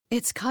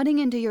It's cutting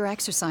into your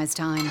exercise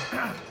time.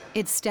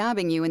 It's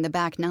stabbing you in the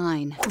back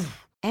nine.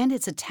 And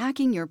it's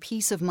attacking your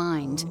peace of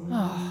mind.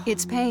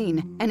 It's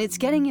pain, and it's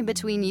getting in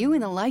between you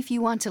and the life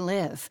you want to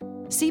live.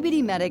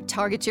 CBD Medic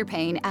targets your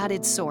pain at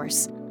its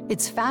source.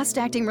 It's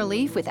fast-acting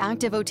relief with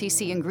active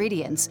OTC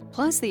ingredients,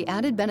 plus the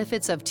added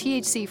benefits of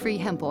THC-free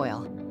hemp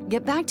oil.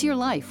 Get back to your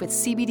life with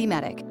CBD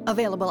Medic,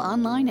 available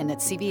online and at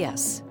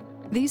CVS.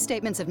 These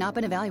statements have not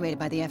been evaluated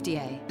by the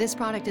FDA. This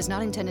product is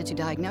not intended to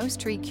diagnose,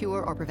 treat,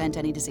 cure, or prevent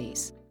any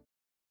disease.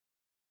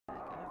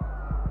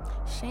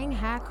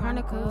 Shanghai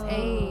Chronicles,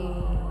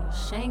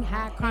 ayy.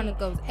 Shanghai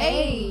Chronicles,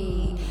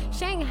 ayy.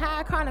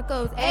 Shanghai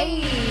Chronicles,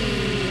 ayy.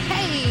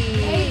 Hey,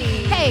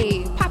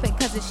 hey, pop it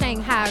cause it's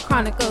Shanghai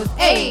Chronicles,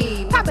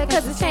 ayy. Pop it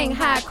cause it's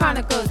Shanghai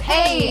Chronicles,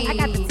 ayy. I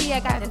got the tea, I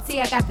got the tea,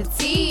 I got the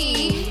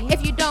tea.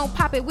 If you don't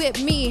pop it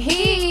with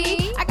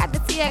me, I got the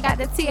tea, I got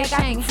the tea, I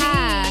got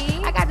Shanghai.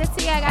 I got the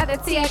tea, I got the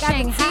tea, I got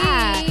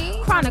Shanghai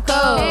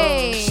Chronicles,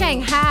 hey.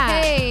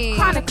 Shanghai hey.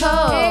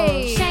 Chronicles,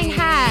 hey.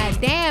 Shanghai,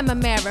 damn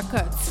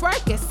America,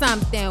 twerk is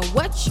something.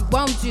 What you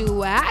won't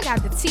do? I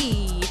got the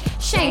tea.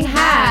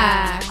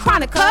 Shanghai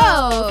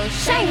Chronicles,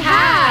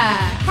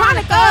 Shanghai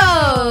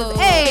Chronicles,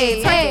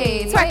 hey,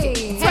 twerk it,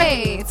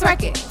 hey,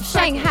 twerk it,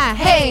 Shanghai,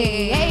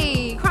 hey,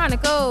 hey,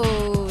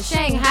 Chronicles,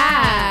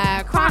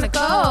 Shanghai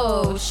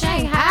Chronicles,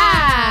 Shanghai.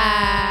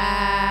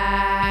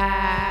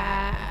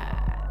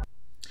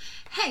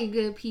 Hey,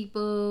 good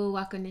people,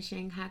 welcome to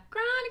Shanghai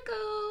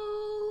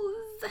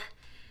Chronicles.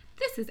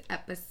 This is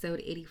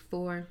episode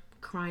 84,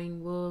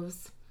 Crying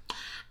Wolves.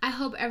 I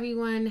hope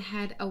everyone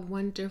had a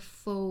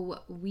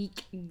wonderful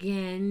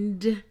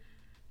weekend.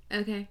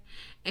 Okay,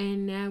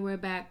 and now we're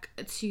back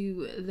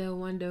to the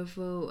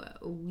wonderful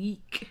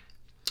week.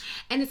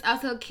 And it's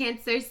also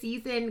Cancer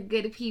season,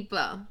 good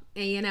people.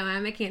 And you know,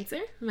 I'm a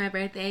Cancer, my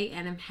birthday,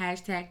 and I'm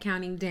hashtag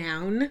counting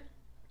down.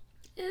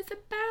 It's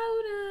about,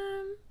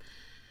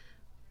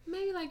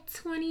 maybe like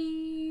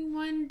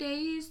 21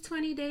 days,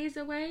 20 days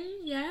away.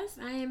 Yes,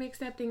 I am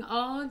accepting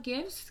all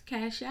gifts.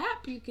 Cash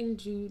App, you can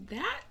do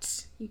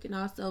that. You can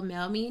also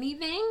mail me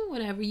anything,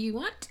 whatever you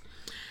want.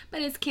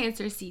 But it's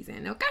Cancer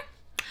season, okay?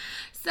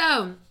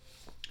 So,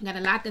 got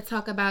a lot to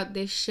talk about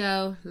this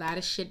show. A lot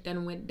of shit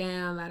done went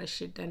down. A lot of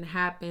shit done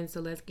happened. So,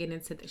 let's get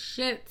into the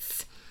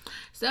shits.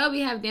 So,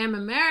 we have Damn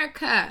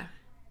America.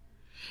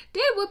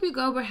 Did Whoopi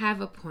Goldberg have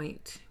a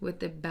point with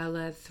the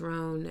Bella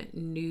Thorne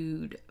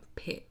nude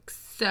pics?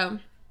 So,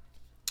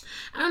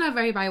 I don't know if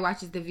everybody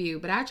watches The View,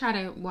 but I try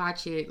to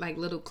watch it, like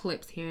little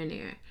clips here and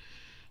there.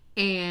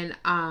 And,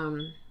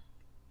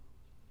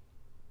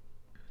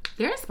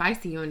 they're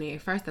spicy on there,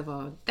 first of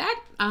all. That,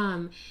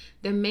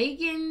 the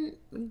Megan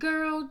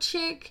girl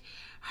chick,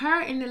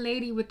 her and the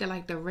lady with the,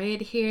 like, the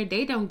red hair,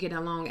 they don't get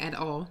along at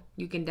all.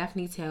 You can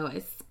definitely tell.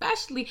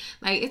 Especially,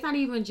 like, it's not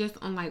even just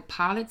on, like,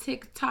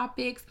 politics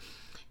topics.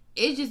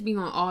 It just be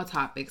on all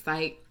topics.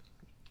 Like,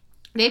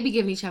 they be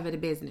giving each other the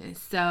business.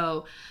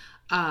 So,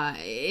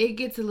 it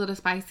gets a little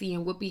spicy,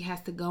 and Whoopi has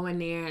to go in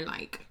there and,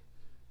 like,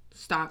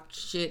 stop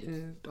shit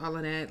and all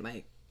of that.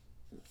 Like,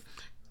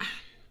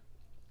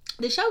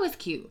 the show is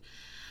cute.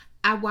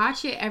 I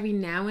watch it every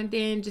now and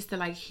then just to,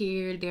 like,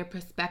 hear their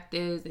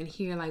perspectives and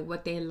hear, like,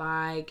 what they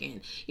like,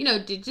 and, you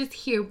know, to just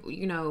hear,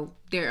 you know,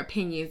 their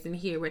opinions and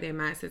hear where their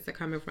mindsets are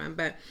coming from.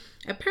 But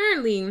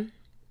apparently,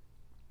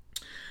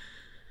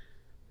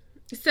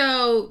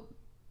 so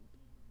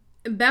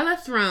Bella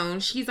Thorne,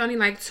 she's only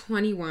like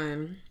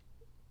 21.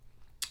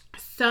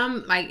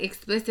 Some, like,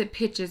 explicit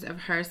pictures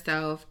of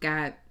herself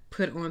got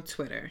put on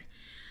Twitter.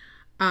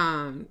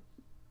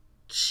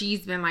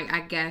 She's been, like, I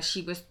guess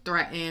she was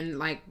threatened,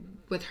 like,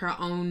 with her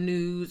own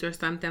news or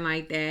something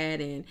like that.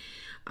 And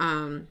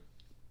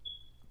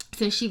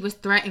since she was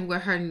threatened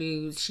with her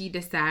news, she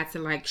decided to,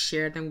 like,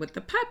 share them with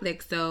the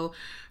public. So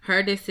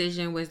her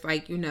decision was,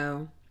 like, you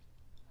know,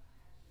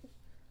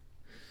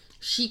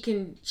 she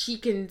can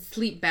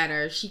sleep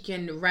better. She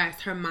can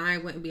rest. Her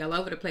mind wouldn't be all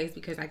over the place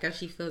because I guess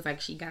she feels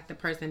like she got the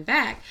person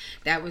back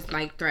that was,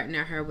 like,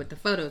 threatening her with the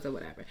photos or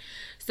whatever.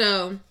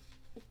 So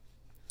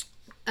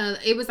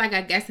it was, like,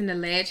 I guess an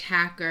alleged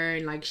hacker,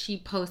 and, like, she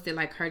posted,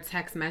 like, her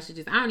text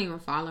messages. I don't even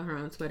follow her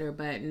on Twitter,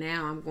 but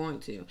now I'm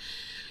going to.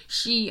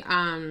 She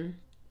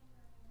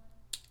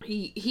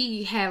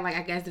he had, like,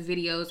 I guess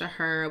videos of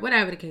her,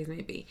 whatever the case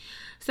may be.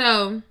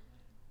 So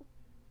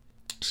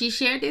she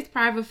shared these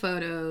private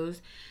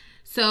photos.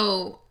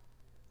 So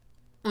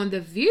on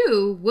The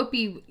View,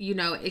 Whoopi, you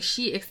know,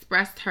 she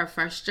expressed her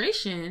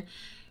frustration,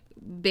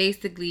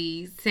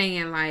 basically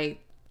saying, like,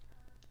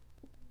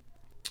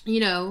 you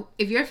know,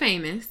 if you're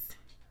famous,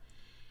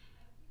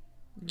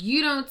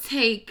 you don't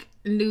take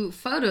nude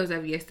photos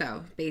of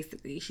yourself,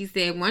 basically. She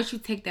said once you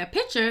take that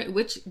picture,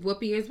 which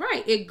Whoopi is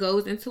right, it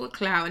goes into a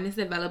cloud and it's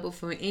available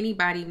for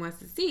anybody who wants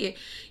to see it.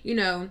 You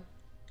know,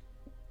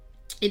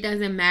 it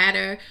doesn't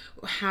matter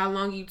how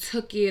long you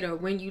took it or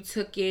when you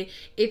took it.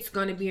 It's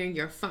going to be on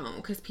your phone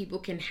because people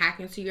can hack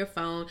into your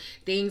phone.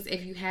 Things,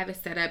 if you have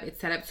it set up, it's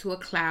set up to a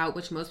cloud,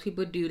 which most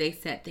people do. They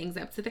set things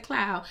up to the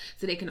cloud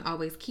so they can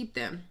always keep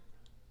them.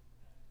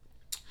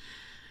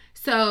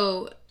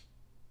 So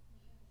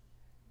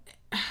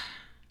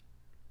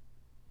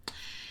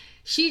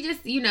she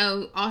just,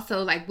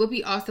 also like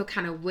Whoopi also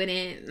kind of went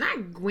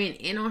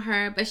in on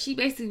her, but she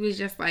basically was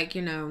just like,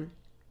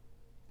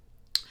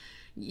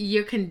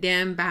 you're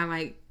condemned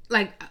by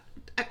let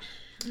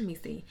me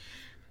see.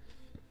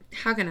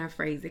 How can I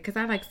phrase it? Because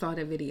I saw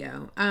the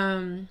video.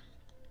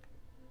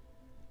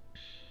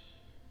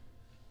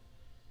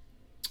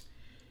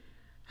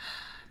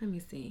 Let me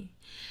see.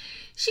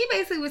 She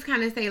basically was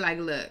kind of saying, like,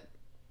 look,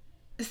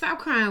 stop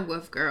crying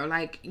wolf, girl.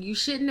 Like, you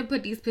shouldn't have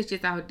put these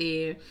pictures out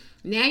there.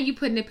 Now you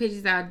putting the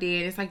pictures out there,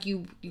 and it's like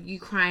you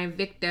crying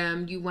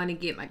victim. You want to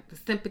get like the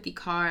sympathy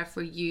card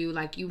for you.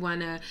 Like, you want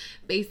to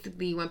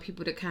basically want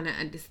people to kind of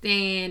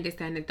understand this,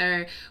 that, and the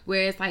third.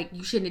 Whereas like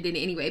you shouldn't have did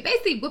it anyway.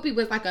 Basically, Whoopi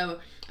was like a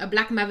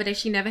black mother that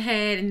she never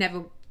had and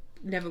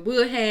never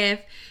will have,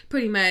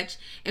 pretty much.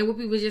 And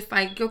Whoopi was just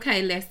like,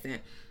 okay, listen.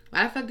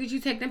 Why the fuck did you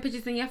take them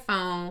pictures in your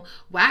phone?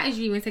 Why is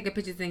you even taking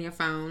pictures in your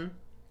phone?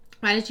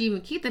 Why did you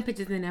even keep them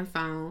pictures in that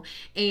phone?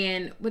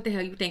 And what the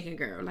hell you thinking,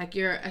 girl? Like,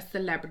 you're a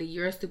celebrity.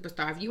 You're a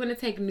superstar. If you want to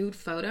take nude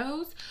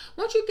photos,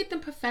 why don't you get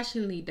them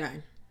professionally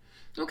done?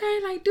 Okay?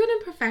 Like, do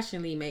them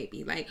professionally,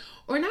 maybe. Like,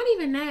 or not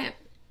even that.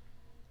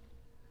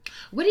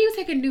 What are you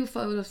taking nude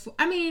photos for?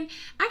 I mean,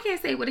 I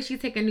can't say what is she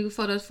taking nude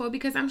photos for,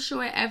 because I'm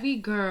sure every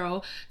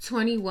girl,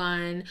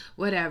 21,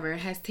 whatever,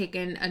 has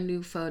taken a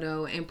nude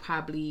photo and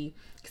probably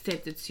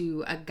sent it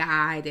to a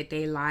guy that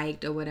they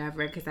liked or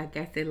whatever, because I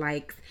guess it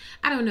likes,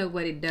 I don't know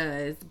what it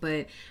does,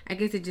 but I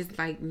guess it just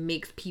like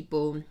makes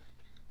people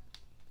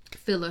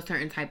feel a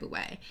certain type of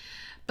way.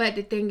 But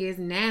the thing is,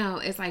 now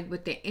it's like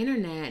with the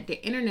internet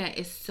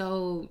is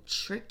so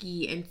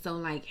tricky, and so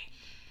like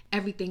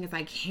everything is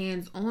like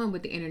hands-on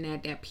with the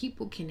internet, that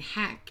people can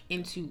hack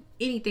into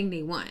anything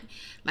they want.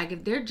 Like,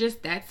 if they're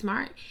just that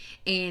smart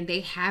and they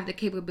have the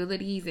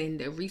capabilities and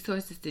the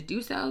resources to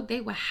do so,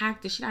 they will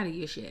hack the shit out of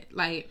your shit.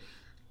 Like,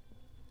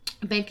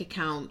 bank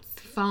accounts,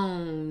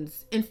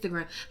 phones,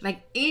 Instagram,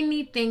 like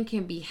anything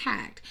can be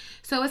hacked.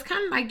 So it's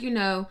kind of like,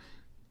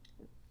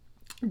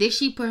 did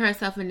she put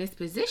herself in this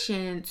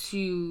position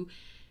to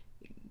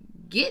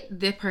get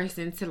the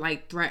person to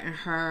like threaten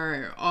her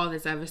or all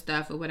this other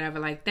stuff or whatever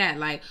like that?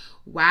 Like,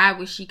 why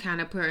would she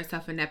kind of put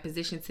herself in that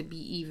position to be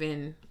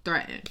even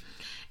threatened?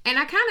 And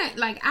I kind of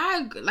like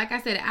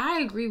I said,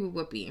 I agree with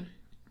Whoopi.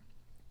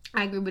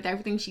 I agree with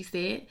everything she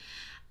said.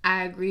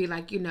 I agree,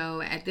 like,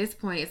 at this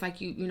point, it's like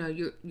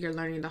you're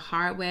learning the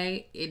hard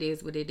way. It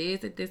is what it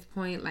is at this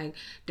point. Like,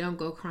 don't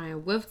go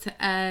crying wolf to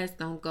us.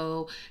 Don't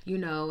go,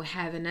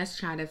 having us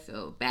try to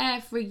feel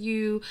bad for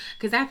you.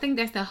 Because I think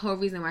that's the whole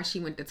reason why she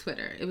went to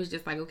Twitter. It was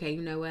just like, okay,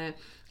 you know what?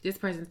 This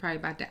person's probably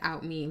about to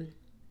out me.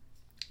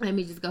 Let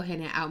me just go ahead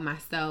and out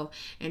myself,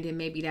 and then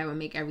maybe that would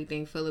make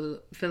everything feel a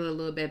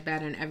little bit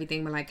better, and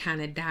everything would like kind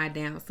of die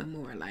down some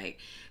more. Like,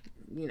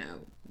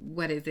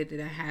 what is it that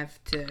I have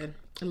to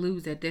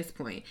lose at this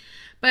point?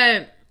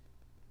 But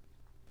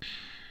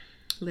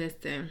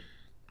listen,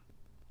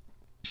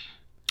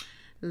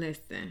 to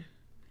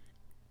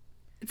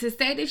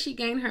say that she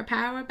gained her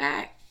power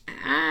back,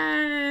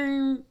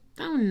 I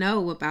don't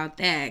know about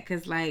that,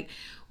 because like,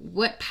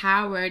 what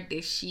power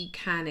did she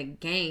kind of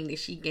gain? Did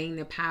she gain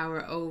the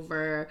power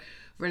over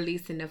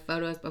releasing the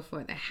photos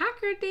before the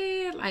hacker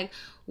did? Like,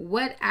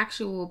 what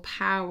actual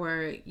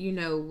power,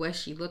 was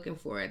she looking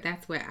for?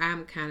 That's where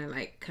I'm kind of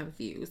like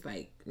confused.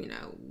 Like,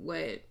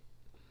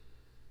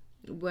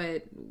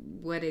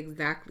 what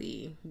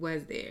exactly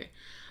was there?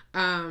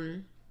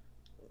 I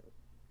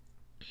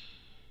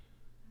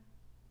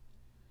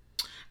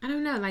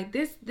don't know. Like,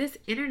 this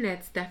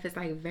internet stuff is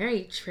like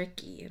very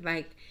tricky.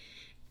 Like,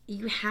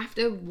 you have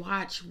to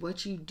watch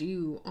what you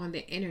do on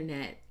the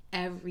internet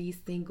every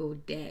single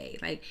day.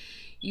 Like,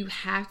 you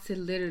have to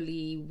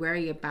literally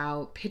worry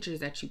about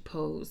pictures that you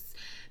post,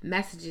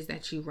 messages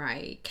that you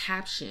write,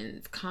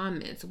 captions,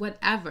 comments,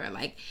 whatever.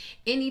 Like,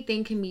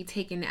 anything can be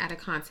taken out of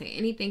content.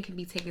 Anything can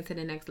be taken to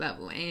the next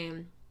level.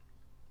 And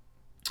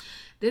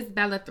this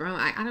Bella Thorne,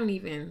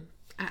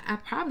 I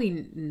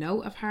probably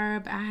know of her,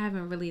 but I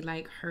haven't really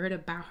like heard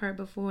about her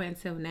before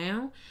until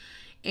now.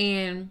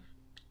 And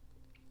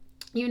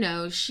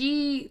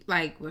she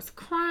like was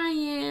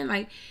crying.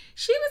 Like,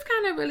 she was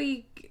kind of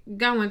really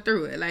going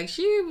through it. Like,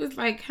 she was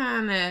like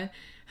kind of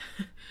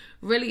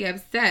really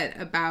upset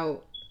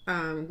about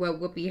what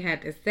Whoopi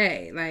had to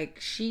say. Like,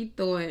 she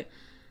thought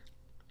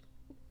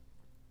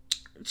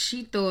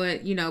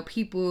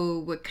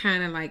people would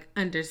kind of like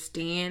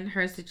understand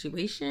her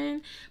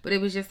situation, but it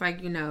was just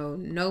like, no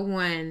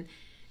one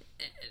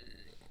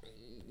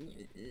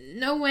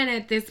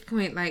at this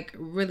point like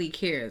really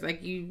cares.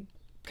 Like, you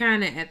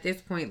kind of at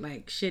this point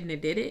like shouldn't have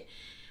did it.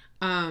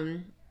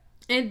 And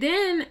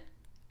then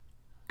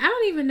I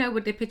don't even know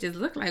what the pictures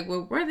look like.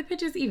 Well, were the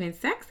pictures even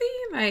sexy?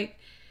 Like,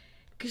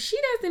 cause she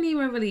doesn't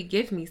even really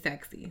give me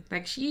sexy.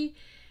 Like, she's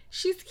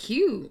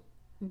cute,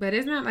 but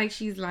it's not like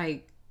she's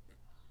like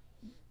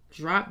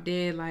drop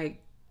dead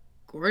like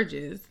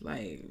gorgeous.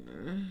 Like,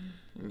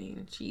 I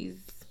mean, she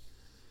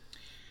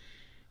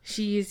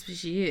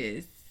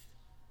is.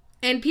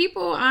 And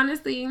people,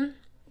 honestly,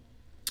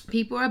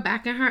 people are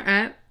backing her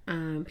up.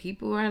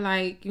 People are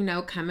like,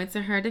 coming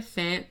to her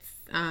defense.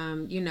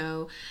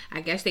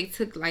 I guess they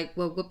took like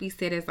what Whoopi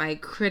said as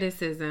like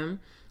criticism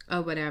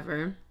or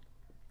whatever.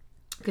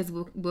 Because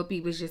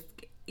Whoopi was just,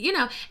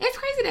 it's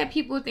crazy that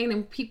people think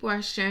that people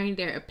are sharing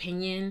their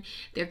opinion.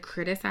 They're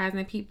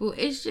criticizing people.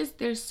 It's just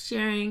they're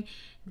sharing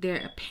their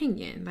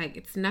opinion. Like,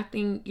 it's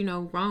nothing,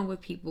 wrong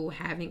with people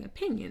having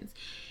opinions.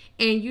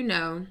 And,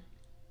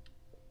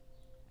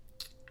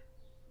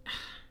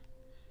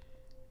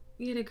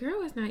 yeah, the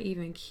girl is not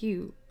even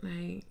cute.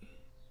 Like,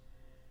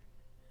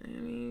 I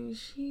mean,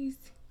 she's,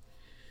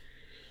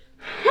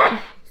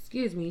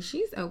 excuse me,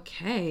 she's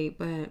okay,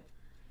 but,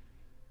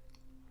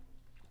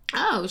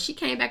 oh, she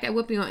came back at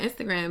Whoopi on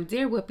Instagram.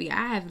 Dear Whoopi,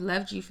 I have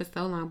loved you for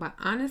so long, but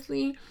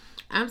honestly,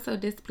 I'm so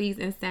displeased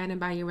and saddened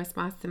by your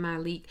response to my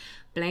leak.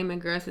 Blaming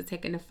girls for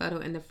taking the photo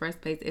in the first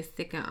place is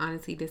sick and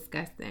honestly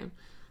disgusting.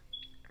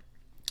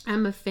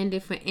 I'm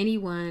offended for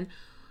anyone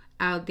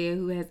out there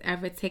who has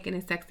ever taken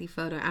a sexy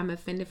photo. I'm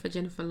offended for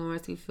Jennifer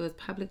Lawrence, who feels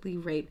publicly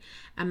raped.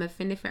 I'm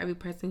offended for every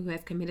person who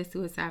has committed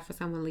suicide for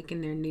someone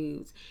leaking their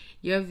nudes.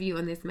 Your view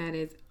on this matter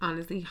is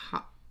honestly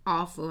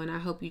awful, and I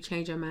hope you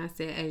change your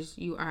mindset as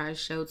you are a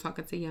show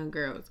talking to young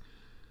girls.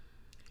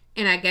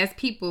 And I guess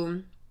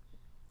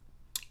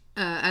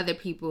other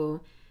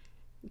people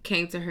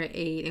came to her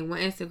aid. In one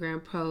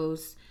Instagram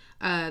post,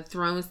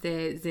 Throne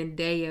said,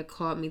 Zendaya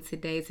called me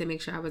today to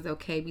make sure I was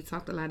okay. We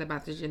talked a lot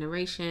about the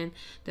generation,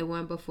 the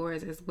one before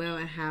us as well,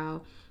 and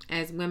how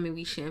as women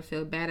we shouldn't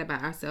feel bad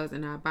about ourselves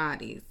and our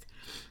bodies.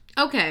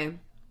 Okay,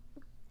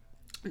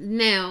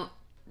 now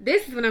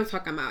this is what I'm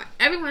talking about.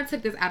 Everyone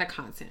took this out of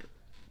content.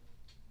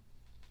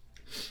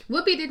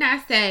 Whoopi did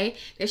not say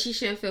that she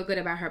shouldn't feel good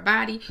about her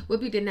body.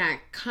 Whoopi did not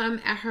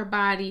come at her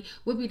body.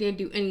 Whoopi didn't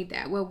do any of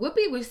that. What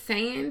Whoopi was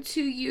saying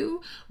to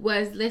you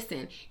was,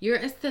 listen, you're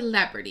a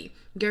celebrity.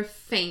 You're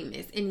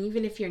famous. And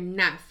even if you're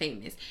not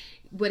famous,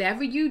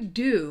 whatever you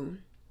do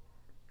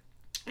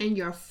in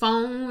your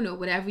phone or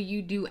whatever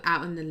you do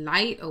out in the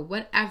light or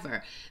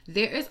whatever,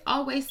 there is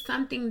always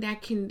something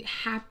that can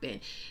happen.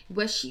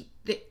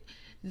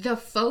 The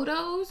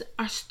photos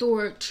are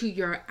stored to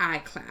your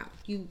iCloud.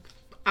 You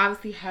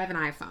obviously have an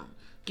iPhone.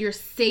 You're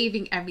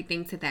saving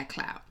everything to that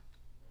cloud.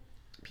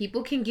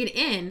 People can get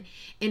in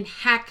and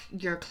hack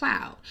your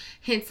cloud.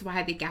 Hence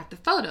why they got the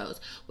photos.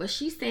 What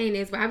she's saying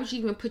is, why would you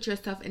even put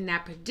yourself in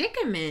that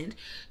predicament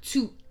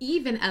to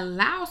even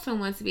allow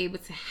someone to be able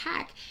to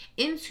hack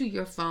into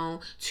your phone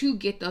to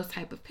get those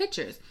type of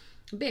pictures?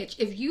 Bitch,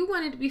 if you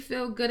wanted to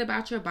feel good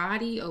about your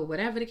body or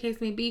whatever the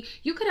case may be,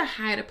 you could have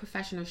hired a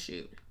professional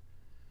shoot.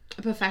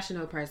 A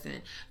professional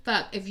person.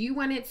 Fuck, if you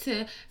wanted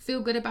to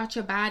feel good about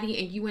your body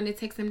and you wanted to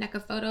take some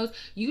naked photos,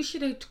 you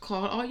should have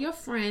called all your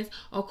friends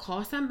or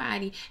call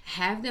somebody,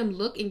 have them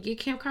look and get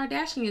Kim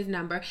Kardashian's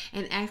number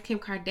and ask Kim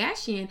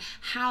Kardashian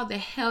how the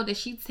hell does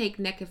she take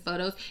naked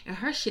photos and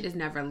her shit is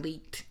never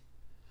leaked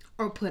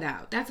or put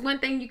out. That's one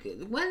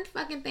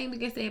fucking thing we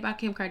can say about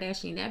Kim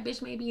Kardashian. That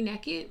bitch may be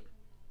naked,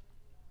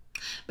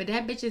 but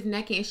that bitch is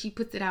naked and she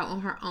puts it out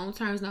on her own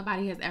terms.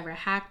 Nobody has ever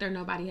hacked her.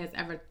 Nobody has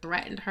ever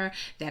threatened her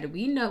that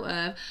we know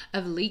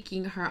of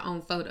leaking her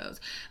own photos.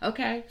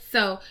 Okay,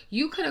 so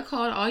you could have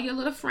called all your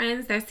little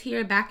friends that's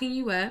here backing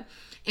you up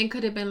and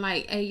could have been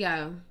like, hey,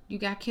 yo, you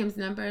got Kim's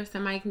number?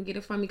 Somebody can get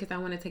it for me because I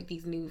want to take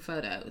these new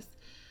photos.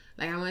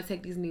 Like, I want to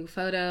take these new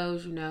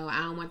photos, I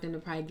don't want them to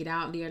probably get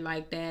out there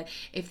like that.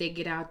 If they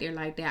get out there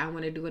like that, I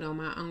want to do it on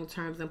my own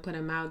terms and put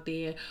them out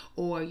there.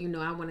 Or,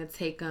 I want to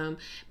take them,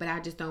 but I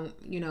just don't,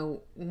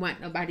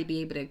 want nobody to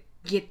be able to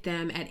get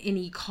them at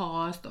any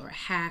cost or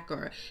hack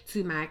or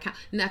to my account.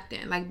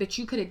 Nothing. Like, but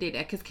you could have did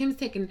that because Kim's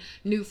taking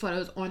new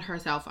photos on her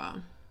cell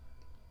phone.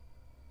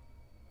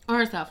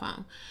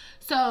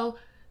 So,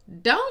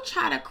 don't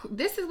try to,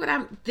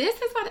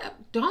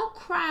 don't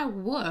cry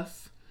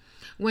wolf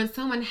when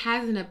someone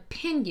has an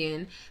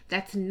opinion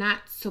that's not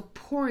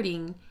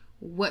supporting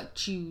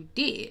what you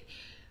did.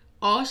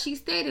 All she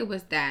stated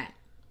was that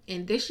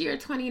in this year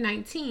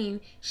 2019,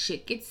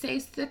 shit gets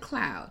saved to the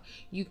cloud.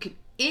 You're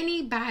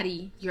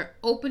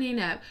opening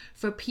up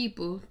for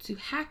people to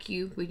hack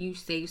you when you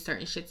save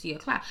certain shit to your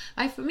cloud.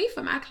 Like for me,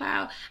 for my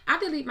cloud, I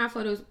delete my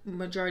photos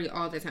majority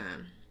all the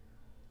time.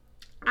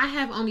 I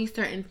have only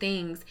certain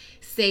things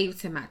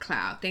saved to my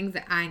cloud, things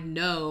that I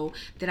know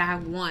that I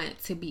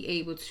want to be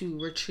able to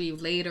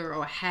retrieve later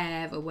or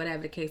have or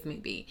whatever the case may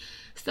be.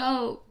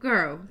 So,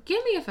 girl,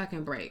 give me a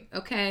fucking break,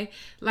 okay?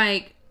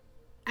 Like,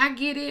 I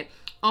get it.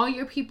 All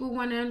your people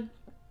want to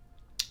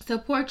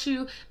support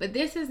you, but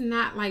this is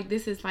not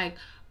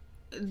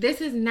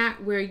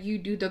where you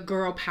do the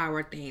girl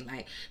power thing.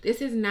 Like, this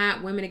is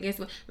not women against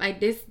women. Like,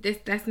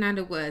 that's not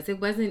it was. It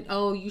wasn't,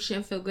 oh, you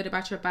shouldn't feel good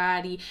about your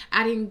body.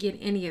 I didn't get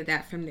any of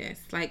that from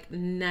this. Like,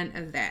 none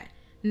of that.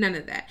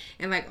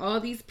 And like all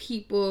these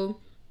people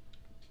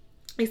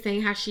is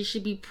saying how she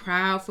should be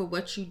proud for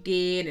what you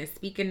did and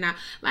speaking out.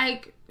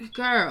 Like,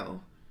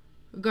 girl.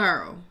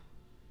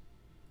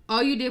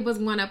 All you did was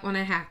one up on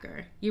a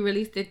hacker. You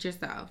released it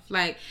yourself.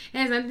 Like, it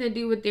has nothing to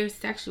do with their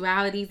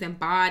sexualities and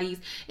bodies.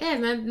 It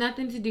has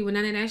nothing to do with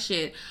none of that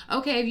shit.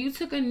 Okay, if you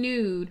took a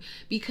nude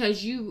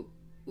because you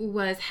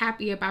was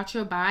happy about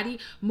your body,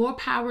 more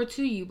power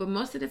to you. But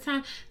most of the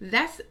time,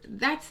 that's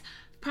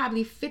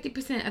probably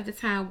 50% of the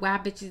time why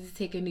bitches is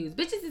taking nudes.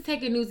 Bitches is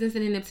taking nudes and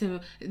sending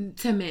them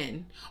to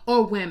men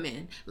or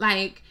women.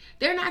 Like,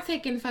 they're not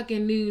taking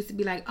fucking nudes to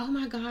be like, oh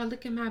my God,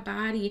 look at my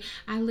body.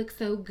 I look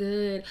so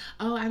good.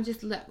 Oh, I'm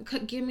just,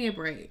 give me a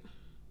break.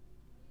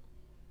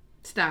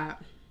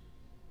 Stop.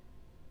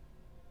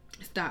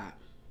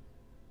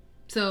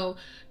 So,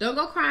 don't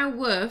go crying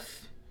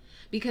wolf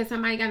because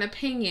somebody got an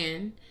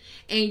opinion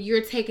and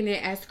you're taking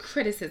it as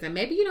criticism.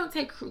 Maybe you don't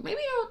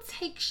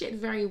take shit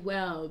very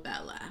well,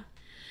 Bella.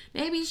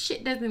 Maybe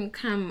shit doesn't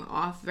come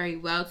off very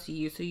well to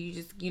you, so you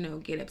just,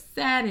 get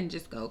upset and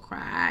just go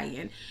cry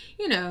and,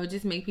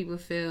 just make people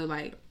feel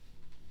like,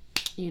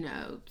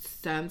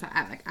 sometimes,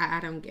 I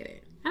don't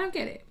get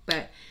it.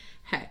 But,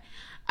 hey.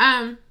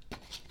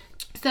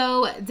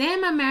 So,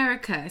 damn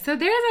America. So,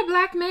 there's a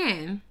black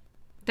man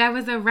that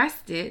was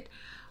arrested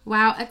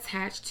while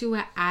attached to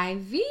an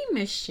IV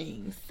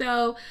machine.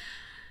 So,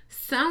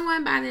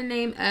 someone by the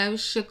name of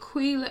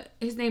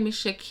his name is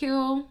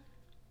Shaquille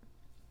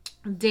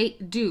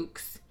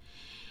Dukes.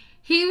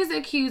 He was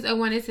accused of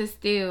wanting to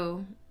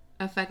steal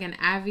a fucking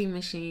IV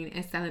machine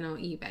and sell it on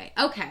eBay.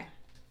 Okay.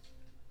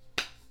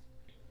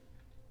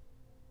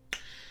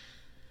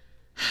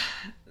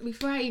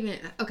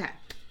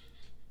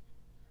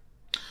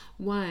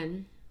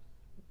 One,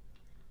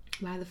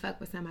 why the fuck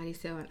would somebody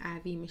sell an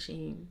IV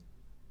machine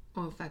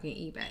on fucking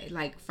eBay?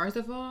 Like, first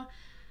of all,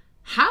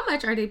 how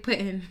much are they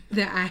putting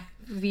the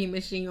IV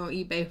machine on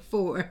eBay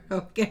for?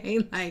 Okay,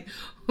 like,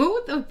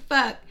 who the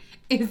fuck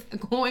is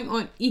going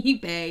on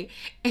eBay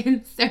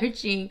and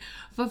searching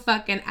for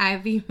fucking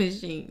IV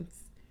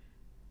machines?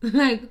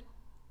 Like,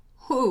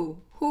 who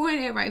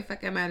in their right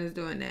fucking mind is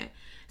doing that?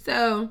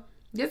 So,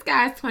 this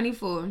guy's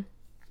 24.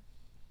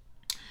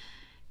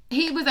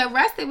 He was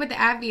arrested with the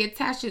IV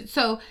attached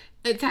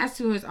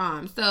to his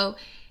arm. So,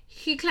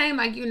 he claimed,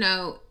 like,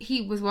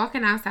 he was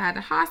walking outside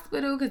the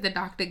hospital because the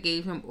doctor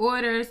gave him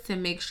orders to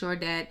make sure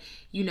that,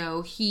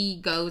 he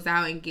goes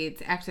out and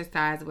gets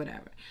exercise,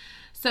 whatever.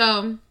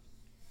 So,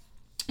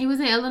 he was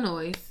in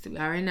Illinois. We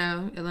already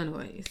know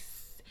Illinois.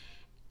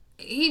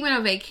 He went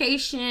on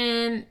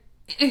vacation.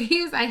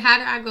 He was like, how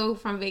do I go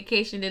from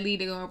vacation to leave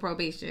to go on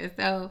probation?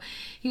 So,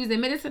 he was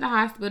admitted to the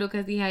hospital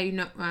because he had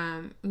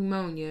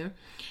pneumonia.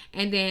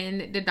 And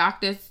then the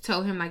doctors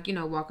told him, like,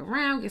 walk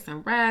around, get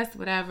some rest,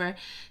 whatever.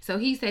 So,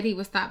 he said he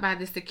was stopped by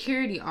the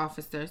security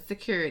officer.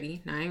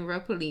 Security, not even real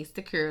police.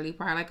 Security,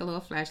 probably like a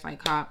little flashlight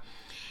cop.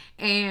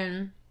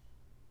 And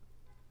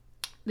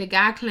the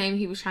guy claimed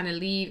he was trying to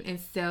leave and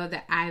sell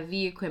the IV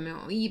equipment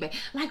on eBay.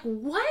 Like,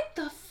 what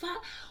the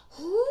fuck?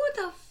 Who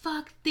the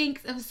fuck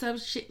thinks of some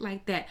shit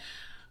like that?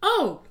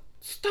 Oh,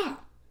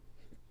 stop.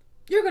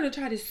 You're going to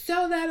try to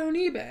sell that on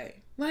eBay.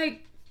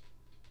 Like,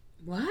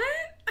 what?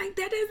 Like,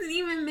 that doesn't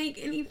even make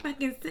any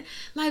fucking sense.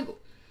 Like,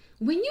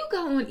 when you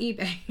go on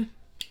eBay,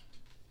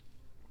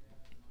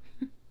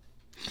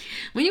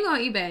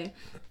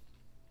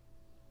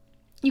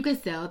 you can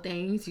sell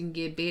things. You can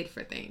get bid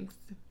for things.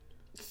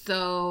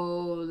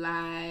 So,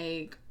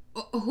 like,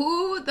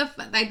 who the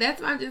fuck? Like,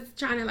 that's what I'm just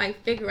trying to,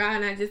 like, figure out.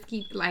 And I just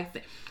keep,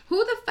 like,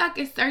 who the fuck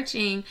is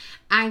searching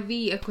IV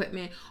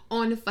equipment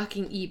on the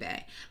fucking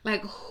eBay?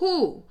 Like,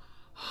 who?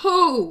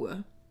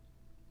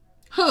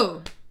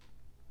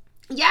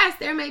 Yes,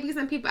 there may be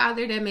some people out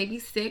there that may be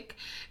sick,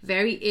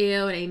 very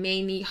ill, they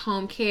may need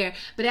home care.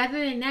 But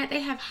other than that,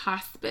 they have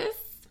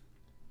hospice.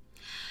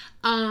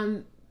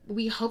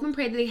 We hope and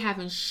pray that they have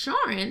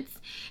insurance,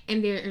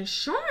 and their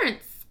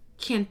insurance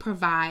can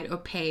provide or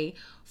pay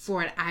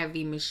for an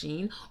IV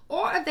machine.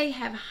 Or if they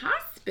have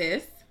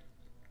hospice,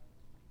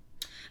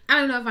 I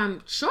don't know if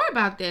I'm sure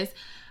about this,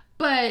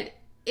 but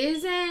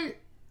isn't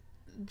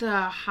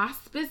the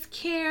hospice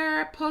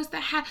care supposed to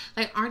have,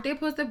 like, aren't they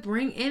supposed to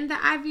bring in the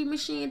IV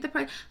machine at the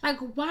price? Like,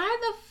 why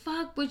the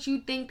fuck would you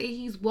think that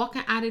he's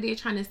walking out of there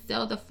trying to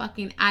sell the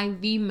fucking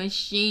IV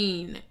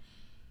machine?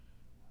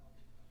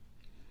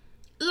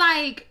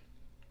 Like,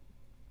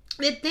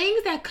 the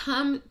things that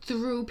come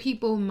through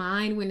people's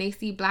mind when they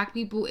see black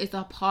people is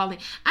appalling.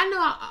 I know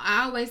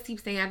I always keep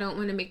saying I don't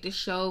want to make the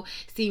show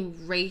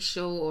seem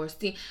racial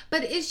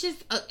but it's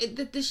just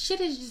the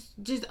shit is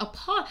just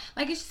appalling.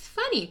 Like, it's just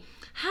funny.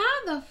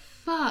 How the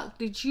fuck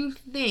did you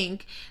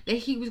think that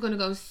he was gonna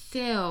go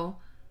sell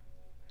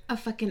a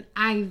fucking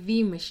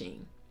IV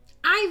machine?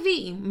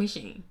 IV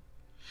machine.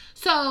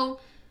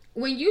 So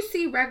when you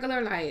see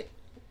regular, like,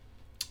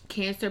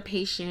 cancer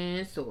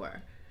patients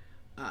or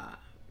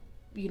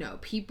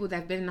people that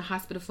have been in the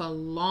hospital for a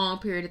long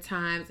period of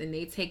times and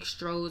they take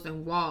strolls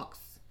and walks,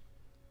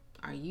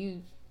 are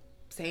you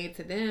saying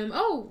to them,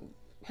 oh,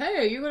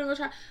 hey, you're gonna go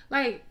try?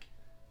 Like,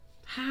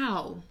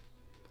 how?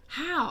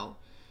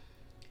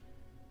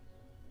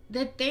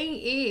 The thing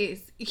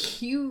is,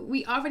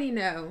 we already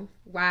know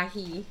why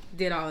he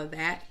did all of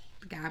that.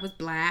 The guy was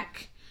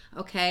black,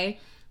 okay?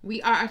 We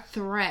are a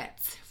threat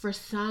for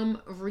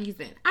some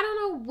reason. I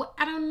don't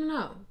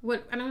know.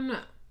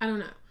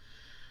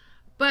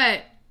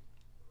 But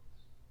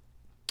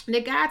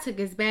the guy took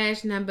his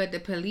badge number. The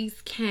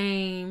police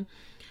came.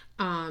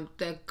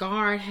 The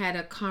guard had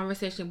a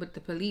conversation with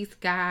the police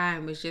guy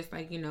and was just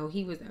like,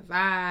 he was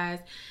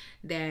advised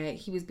that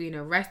he was being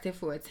arrested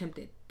for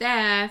attempted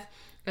theft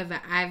of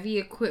an IV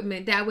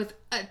equipment that was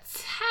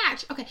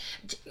attached.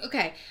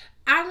 Okay.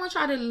 I want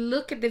y'all to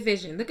look at the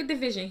vision. Look at the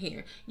vision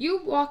here.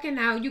 You walking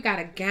out, you got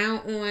a gown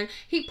on.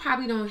 He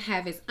probably don't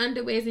have his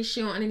underwears and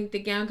shit on underneath the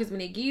gown, because when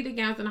they give you the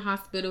gowns in the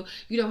hospital,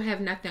 you don't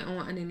have nothing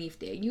on underneath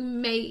there. You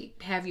may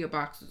have your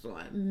boxers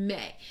on.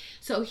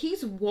 So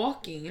he's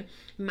walking.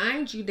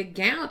 Mind you,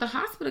 the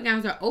hospital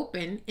gowns are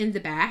open in the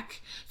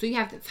back, so you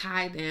have to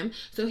tie them.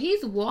 So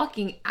he's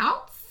walking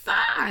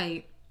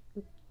outside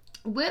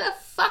with a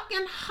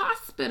fucking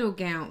hospital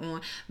gown on.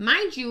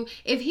 Mind you,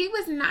 if he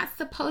was not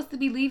supposed to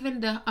be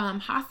leaving the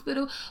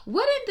hospital,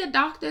 wouldn't the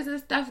doctors and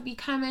stuff be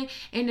coming,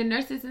 and the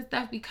nurses and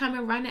stuff be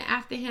coming running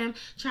after him,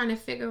 trying to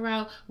figure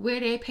out where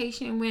their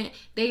patient went,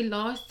 they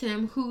lost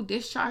him, who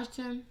discharged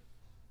him?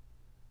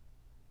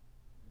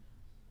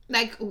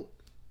 Like,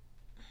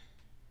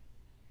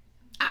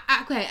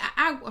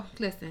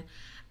 listen,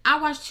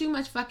 I watch too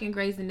much fucking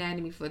Grey's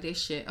Anatomy for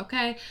this shit,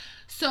 okay?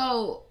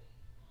 So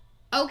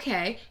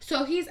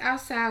he's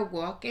outside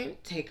walking,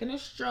 taking a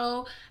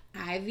stroll.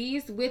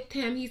 IV's with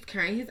him. He's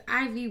carrying his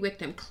IV with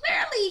him.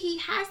 Clearly, he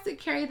has to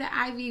carry the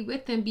IV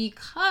with him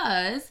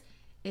because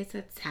it's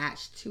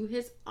attached to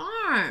his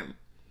arm.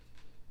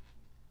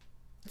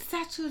 It's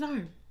attached to his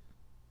arm.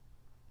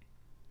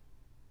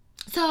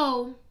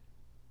 So,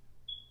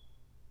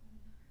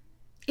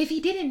 if he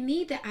didn't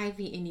need the IV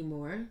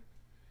anymore,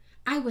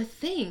 I would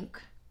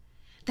think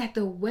that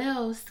the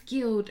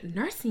well-skilled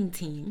nursing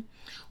team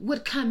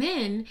would come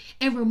in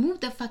and remove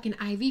the fucking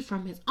IV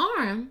from his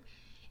arm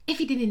if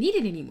he didn't need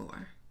it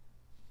anymore.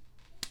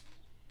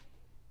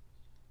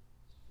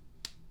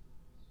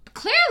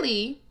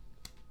 Clearly,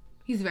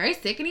 he's very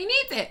sick and he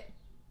needs it.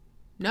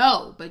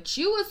 No, but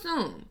you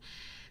assume.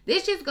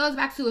 This just goes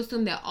back to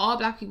assume that all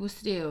black people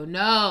steal.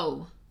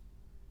 No,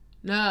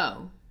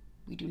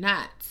 we do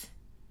not.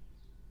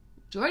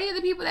 Majority of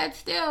the people that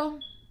steal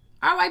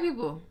are white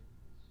people.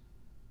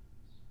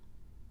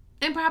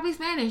 And probably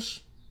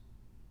Spanish.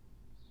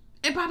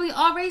 And probably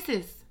all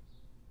races.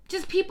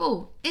 Just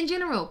people in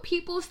general.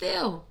 People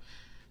steal.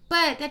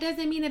 But that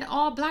doesn't mean that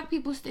all black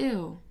people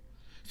steal.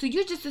 So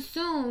you just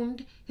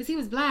assumed, because he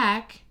was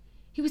black,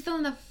 he was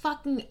selling the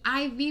fucking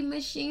IV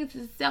machines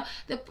to sell.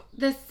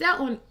 The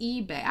sell on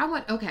eBay.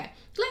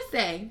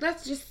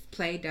 Let's just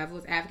play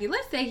devil's advocate.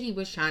 Let's say he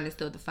was trying to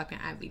steal the fucking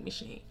IV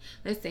machine.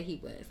 Let's say he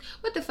was.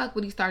 What the fuck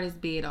would he start his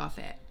bid off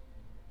at?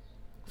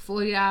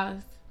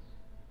 $40?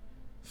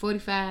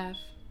 $45?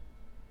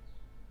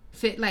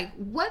 Like,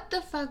 what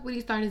the fuck would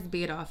he start his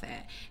bid off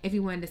at if he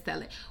wanted to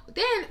sell it?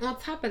 Then on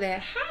top of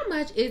that, how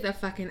much is a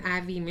fucking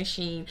IV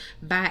machine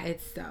by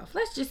itself?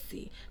 Let's just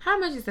see. How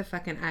much is a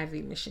fucking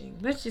IV machine?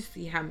 Let's just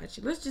see how much.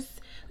 Let's just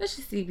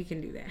see if we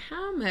can do that.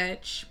 How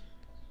much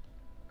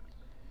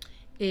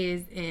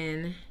is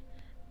an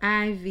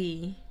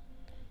IV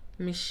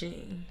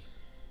machine?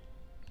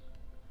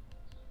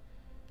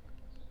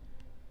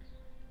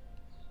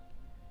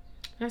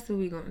 That's what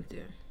we're going to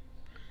do.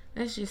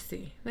 Let's just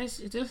see. Let's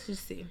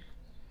just see.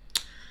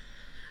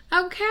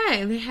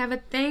 Okay, they have a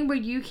thing where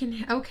you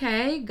can,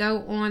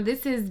 go on.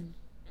 This is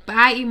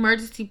buy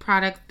emergency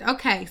products.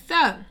 Okay,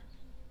 so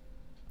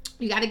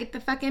you got to get the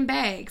fucking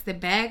bags. The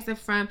bags are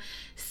from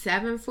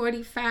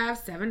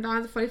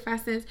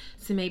 $7.45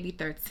 to maybe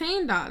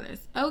 $13.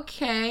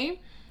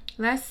 Okay,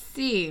 let's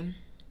see.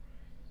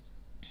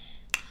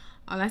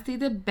 Oh, let's see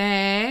the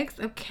bags.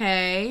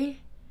 Okay.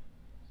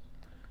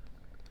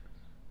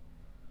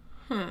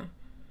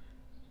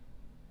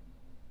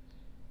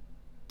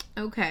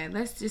 Okay,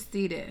 let's just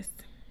see this.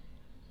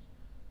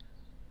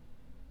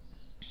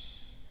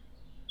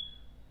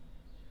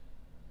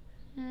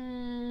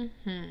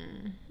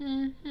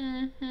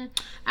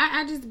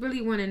 I just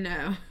really want to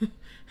know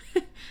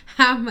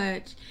how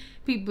much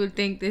people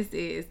think this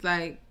is.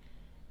 Like,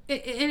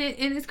 and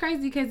it's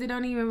crazy because it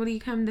don't even really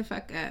come the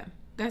fuck up.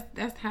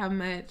 That's how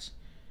much.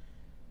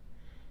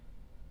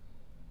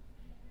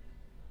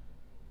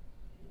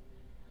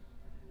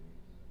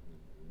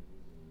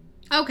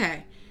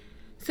 Okay.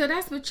 So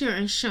that's what your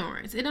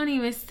insurance. It don't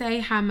even say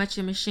how much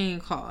a machine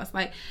costs.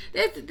 Like,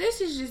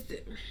 this is just,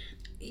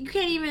 you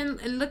can't even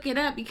look it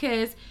up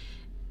because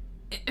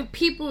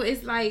people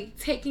is like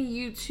taking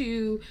you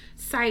to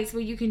sites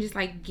where you can just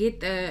like get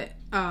the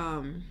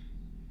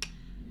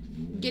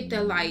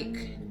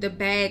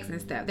bags and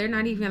stuff. They're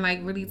not even like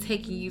really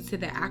taking you to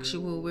the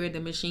actual where the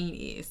machine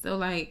is. So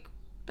like,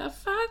 the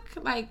fuck?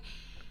 Like,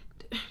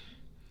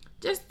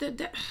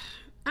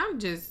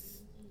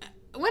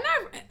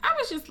 whenever I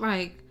was just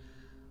like,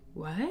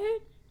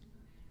 what?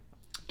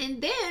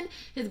 And then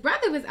his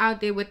brother was out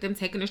there with them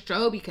taking a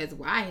stroll because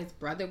why? His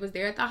brother was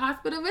there at the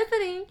hospital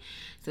visiting.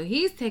 So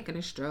he's taking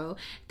a stroll.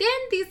 Then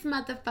these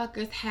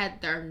motherfuckers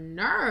had their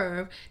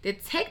nerve to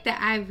take the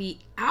IV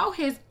out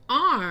his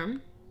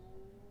arm.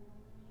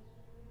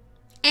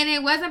 And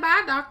it wasn't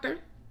by a doctor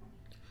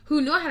who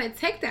knew how to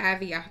take the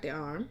IV out their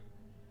arm.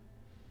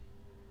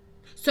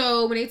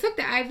 So when they took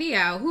the IV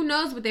out, who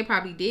knows what they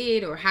probably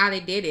did or how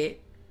they did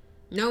it.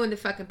 Knowing the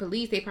fucking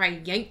police, they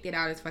probably yanked it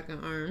out his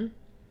fucking arm.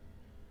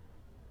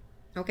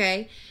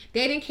 Okay?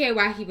 They didn't care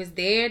why he was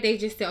there. They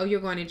just said, oh, you're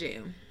going to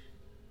jail.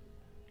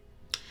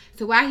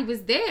 So while he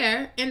was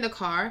there in the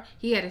car,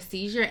 he had a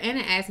seizure and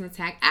an asthma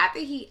attack. After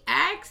he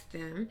asked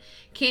them,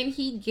 can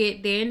he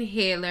get the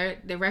inhaler,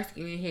 the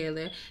rescue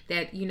inhaler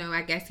that, you know,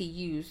 I guess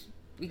he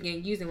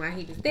began using while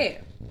he was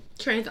there.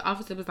 Transit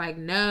officer was like,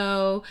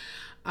 no,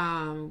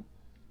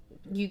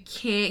 you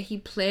can't. He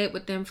played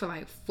with them for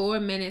like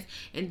 4 minutes.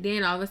 And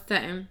then all of a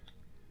sudden,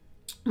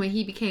 when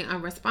he became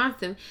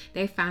unresponsive,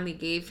 they finally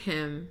gave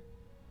him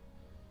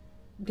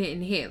the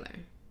inhaler,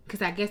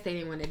 because I guess they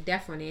didn't want a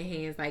death on their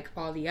hands like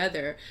all the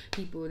other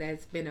people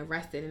that's been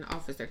arrested in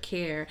officer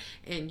care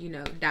and, you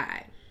know,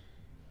 died.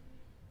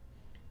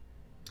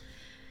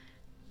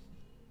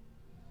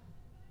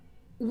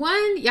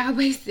 One, y'all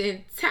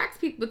wasting tax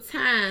people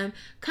time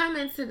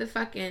coming to the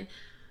fucking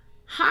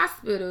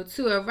hospital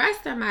to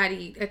arrest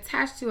somebody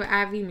attached to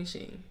an IV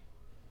machine.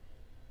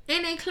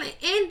 And they claim,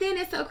 and then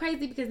it's so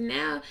crazy because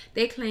now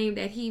they claim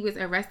that he was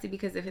arrested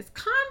because of his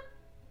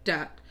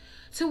conduct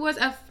towards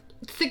a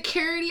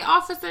security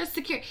officer. He's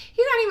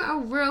not even a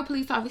real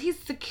police officer. He's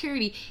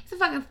security. He's a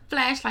fucking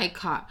flashlight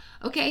cop.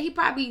 Okay, he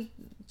probably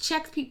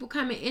checks people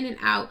coming in and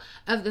out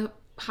of the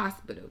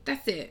hospital.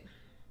 That's it.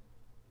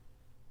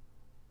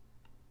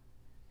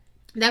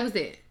 That was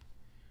it.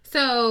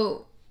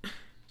 So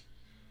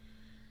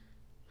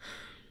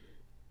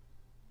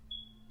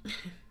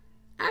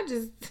I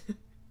just,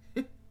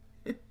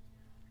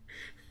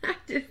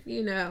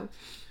 you know,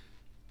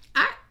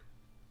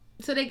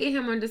 so they get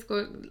him on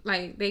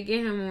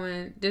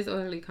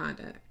disorderly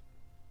conduct.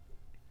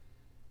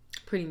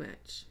 Pretty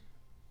much.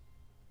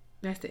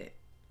 That's it.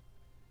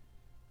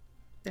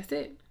 That's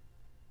it.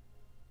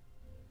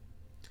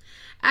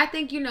 I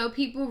think, you know,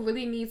 people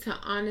really need to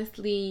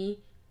honestly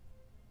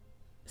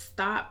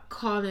stop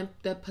calling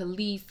the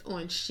police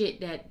on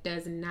shit that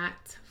does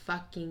not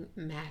fucking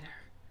matter.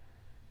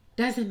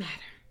 Doesn't matter.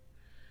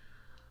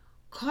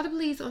 Call the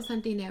police on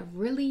something that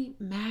really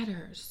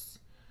matters.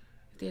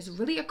 There's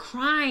really a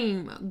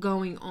crime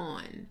going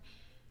on.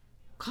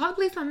 Call the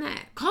police on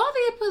that. Call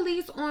the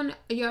police on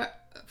your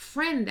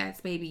friend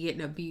that's maybe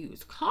getting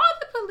abused. Call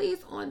the police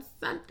on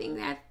something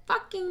that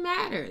fucking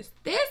matters.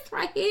 This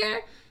right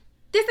here,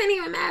 this ain't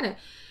even matter.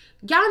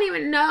 Y'all don't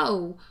even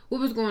know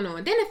what was going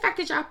on. Then the fact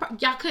that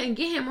y'all couldn't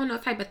get him on no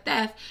type of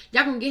theft,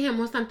 y'all gonna get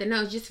him on something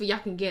else just for y'all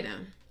can get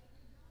him.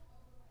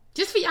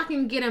 Just for y'all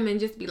can get him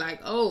and just be like,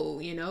 oh,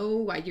 you know,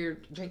 while you're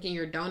drinking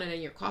your donut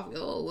and your coffee,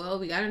 oh, well,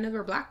 we got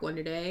another black one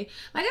today.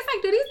 Like, it's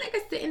like, do these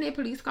niggas sit in their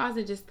police cars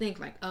and just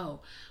think like, oh,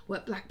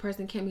 what black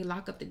person can we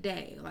lock up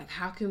today? Like,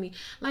 how can we,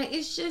 like,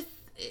 it's just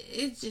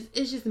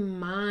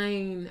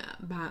mind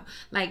about,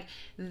 like,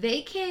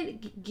 they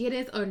can't get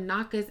us or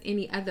knock us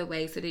any other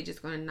way. So they're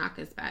just going to knock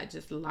us by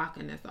just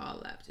locking us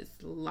all up,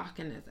 just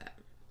locking us up.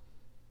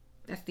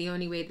 That's the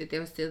only way that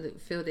they'll still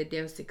feel that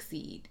they'll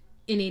succeed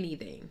in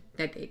anything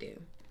that they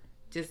do.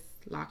 Just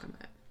lock them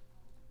up.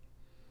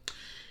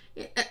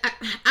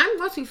 I'm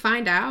going to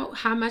find out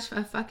how much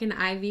a fucking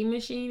IV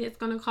machine is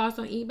going to cost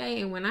on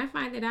eBay. And when I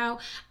find it out,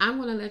 I'm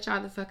going to let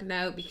y'all the fuck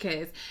know,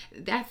 because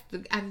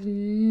I've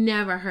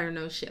never heard of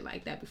no shit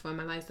like that before in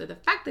my life. So the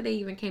fact that they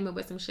even came up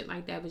with some shit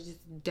like that was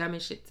just dumb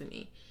as shit to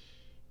me.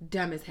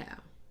 Dumb as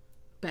hell.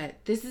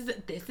 But this is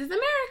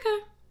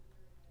America.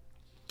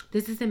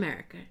 This is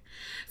America.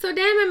 So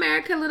damn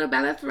America, little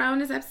Bella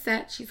Thorne is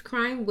upset. She's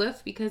crying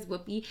wolf because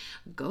Whoopi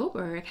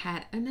Goldberg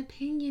had an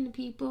opinion,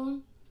 people.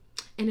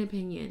 An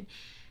opinion.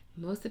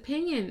 Most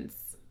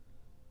opinions,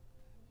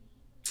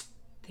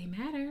 they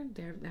matter.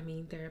 They're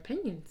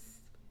opinions.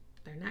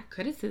 They're not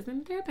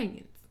criticism, they're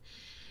opinions.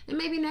 And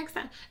maybe next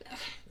time,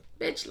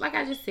 bitch, like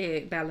I just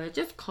said, Bella,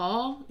 just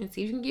call and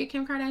see if you can get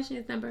Kim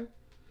Kardashian's number.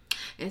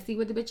 And see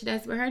what the bitch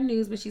does with her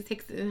news when she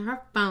takes it in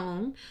her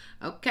phone.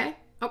 Okay?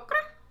 Okay.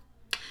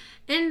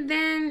 And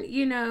then,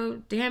 you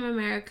know, damn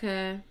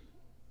America,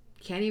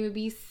 can't even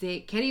be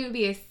sick. Can't even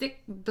be a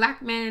sick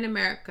black man in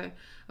America.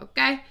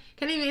 Okay?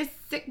 Can't even be a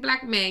sick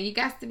black man. You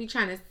got to be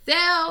trying to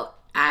sell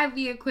IV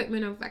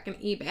equipment on fucking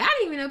eBay. I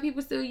didn't even know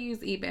people still use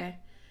eBay.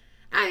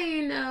 I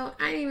didn't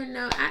even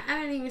know. I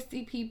didn't even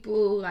see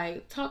people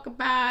like talk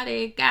about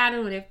it, got it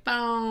on their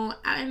phone.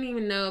 I didn't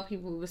even know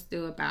people were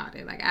still about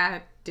it. Like,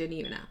 I didn't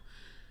even know.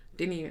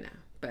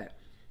 But,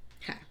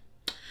 okay.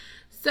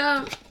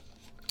 So,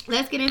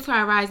 let's get into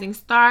our rising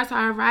stars. So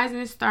our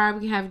rising star,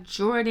 we have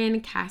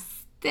Jordan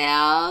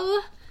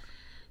Castell.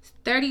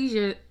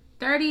 30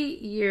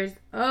 years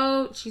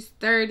old. She's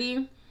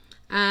 30.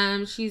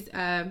 She's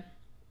a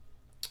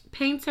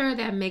painter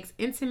that makes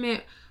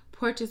intimate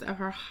portraits of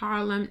her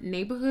Harlem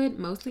neighborhood,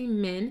 mostly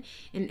men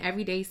in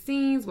everyday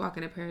scenes,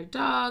 walking a pair of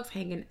dogs,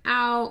 hanging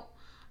out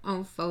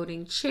on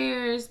folding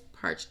chairs,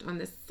 perched on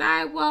the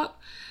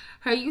sidewalk.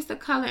 Her use of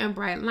color and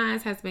bright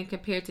lines has been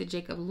compared to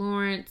Jacob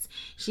Lawrence.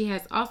 She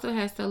has also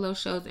had solo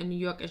shows in New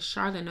York and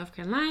Charlotte, North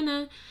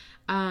Carolina.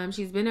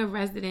 She's been a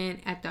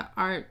resident at the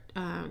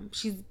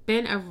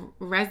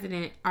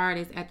resident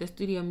artist at the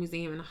Studio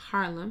Museum in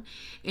Harlem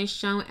and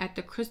shown at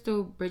the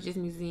Crystal Bridges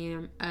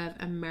Museum of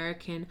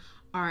American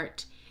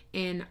Art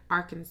in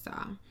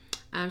Arkansas.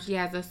 She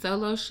has a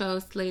solo show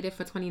slated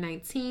for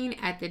 2019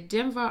 at the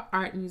Denver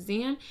Art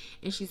Museum,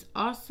 and she's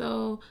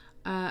also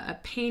a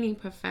painting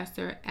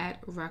professor at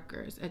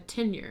Rutgers, a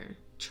tenure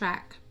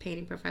track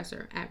painting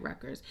professor at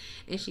Rutgers,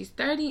 and she's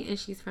 30 and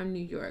she's from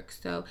New York.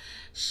 So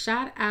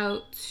shout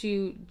out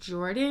to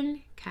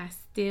Jordan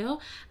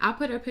Castile. I'll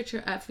put her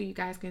picture up so you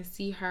guys can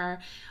see her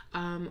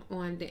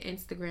on the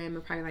Instagram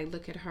and probably like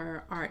look at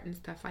her art and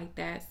stuff like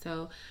that.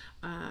 So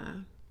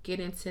get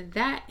into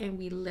that and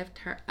we lift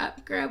her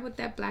up, girl, with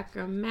that Black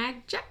Girl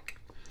Magic.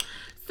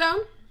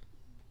 So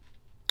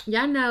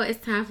y'all know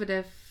it's time for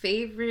the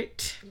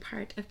favorite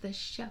part of the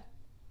show,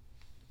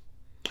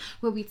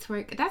 where we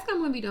twerk. That's what I'm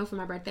going to be doing for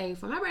my birthday.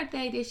 For my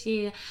birthday this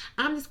year,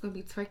 I'm just going to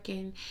be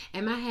twerking,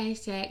 and my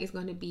hashtag is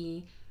going to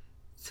be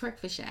twerk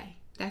for Shay.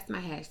 That's my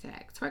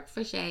hashtag. Twerk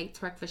for Shay,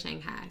 twerk for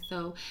Shanghai.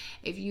 So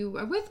if you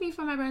are with me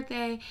for my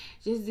birthday,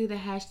 just do the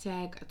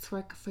hashtag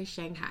twerk for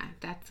Shanghai.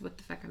 That's what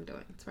the fuck I'm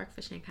doing. Twerk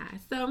for Shanghai.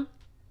 So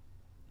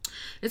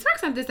the twerk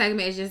something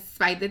segment is just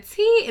Spike the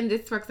tea, and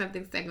this twerk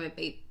something segment,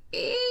 baby.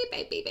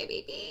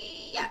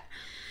 Yeah.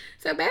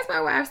 So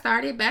Basketball Wives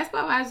started.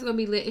 Basketball Wives is gonna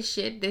be lit as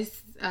shit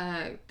this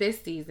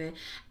season.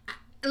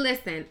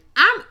 Listen,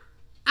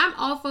 I'm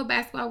all for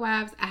Basketball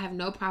Wives. I have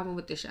no problem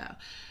with the show.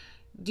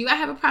 Do I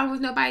have a problem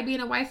with nobody being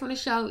a wife on the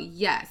show?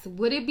 Yes.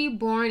 Would it be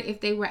boring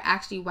if they were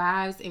actually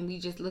wives and we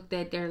just looked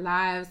at their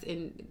lives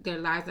and their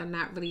lives are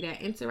not really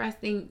that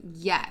interesting?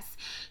 Yes.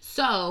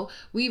 So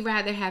we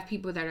rather have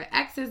people that are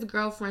exes,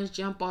 girlfriends,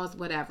 jump balls,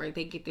 whatever.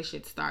 They get this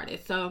shit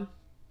started. So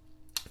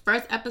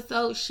first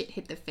episode, shit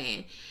hit the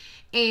fan.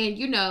 And,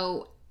 you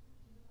know,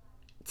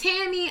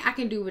 Tammy, I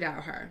can do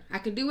without her. I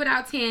can do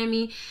without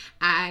Tammy.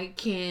 I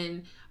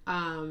can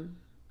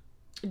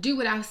do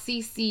without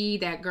CC,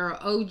 that girl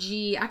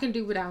OG. I can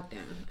do without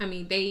them. I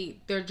mean,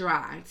 they're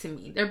dry to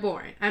me. They're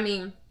boring. I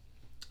mean,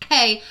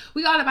 hey,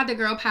 we all about the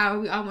girl power.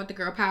 We all want the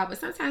girl power. But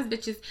sometimes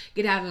bitches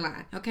get out of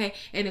line, okay?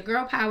 And the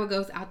girl power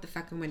goes out the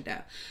fucking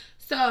window.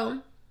 So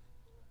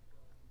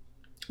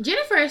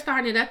Jennifer is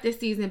starting it up this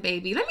season,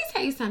 baby. Let me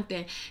tell you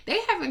something. They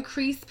have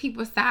increased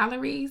people's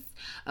salaries,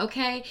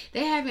 okay?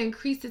 They have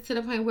increased it to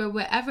the point where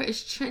whatever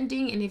is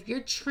trending, and if you're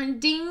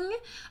trending,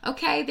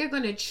 okay, they're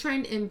going to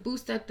trend and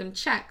boost up them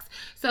checks.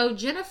 So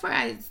Jennifer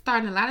is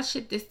starting a lot of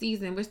shit this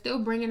season. We're still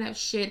bringing up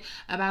shit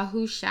about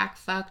who Shaq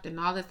fucked and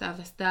all this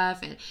other stuff,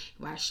 and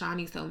why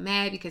Shawnee's so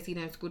mad because he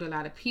done screwed a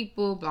lot of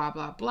people, blah,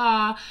 blah,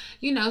 blah.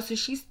 You know, so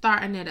she's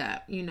starting it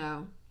up, you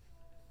know.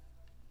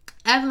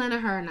 Evelyn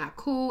and her are not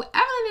cool.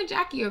 Evelyn and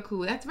Jackie are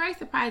cool. That's very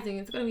surprising.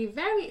 It's going to be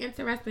very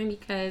interesting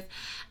because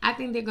I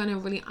think they're going to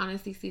really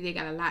honestly see they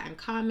got a lot in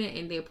common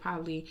and they're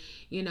probably,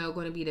 you know,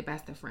 going to be the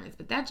best of friends.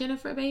 But that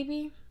Jennifer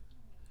baby,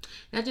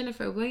 that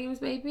Jennifer Williams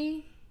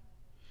baby,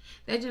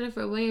 that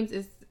Jennifer Williams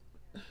is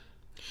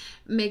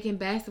making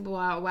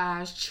Basketball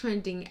Wives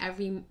trending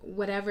every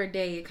whatever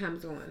day it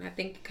comes on. I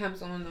think it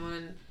comes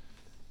on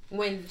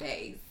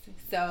Wednesdays.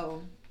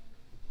 So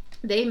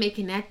they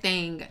making that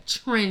thing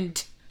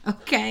trend.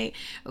 Okay,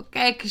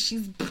 because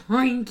she's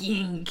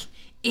bringing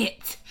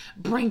it.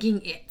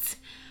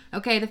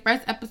 Okay, the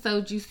first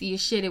episode, juicy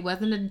as shit. It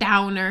wasn't a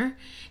downer.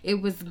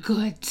 It was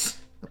good.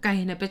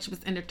 Okay, and the bitch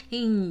was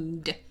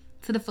entertained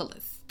to the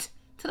fullest.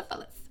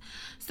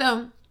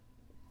 So,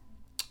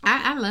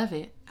 I love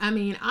it. I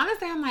mean,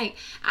 honestly, I'm like,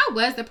 I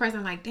was the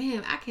person like,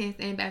 damn, I can't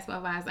stand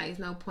Basketball Wives. Like, there's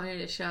no point in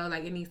the show.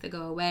 Like, it needs to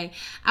go away.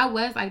 I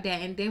was like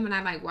that. And then when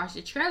I, like, watched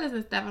the trailers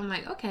and stuff, I'm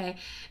like, okay,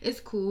 it's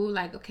cool.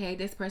 Like, okay,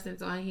 this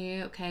person's on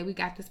here. Okay, we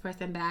got this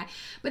person back.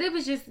 But it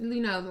was just,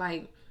 you know,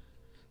 like,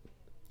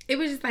 it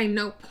was just, like,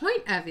 no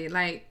point of it.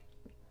 Like,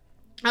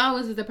 I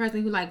always was the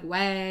person who, like,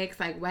 Wags.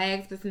 Like,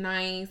 Wags was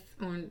nice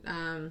on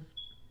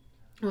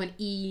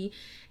E,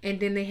 and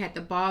then they had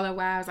the Baller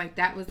Wives, like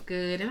that was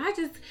good, and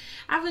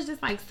I was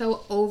just like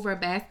so over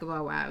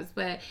Basketball Wives,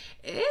 but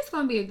it's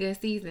gonna be a good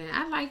season.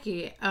 I like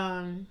it.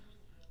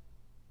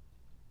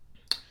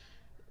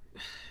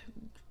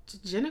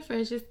 Jennifer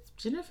is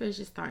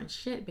just starting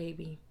shit,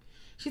 baby.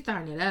 She's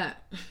starting it up.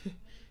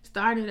 She's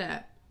starting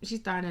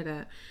it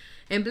up.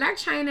 And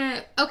Blac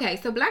Chyna, okay,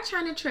 so Blac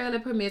Chyna trailer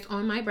premieres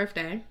on my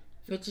birthday,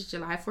 which is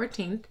July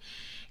 14th,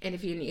 and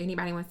if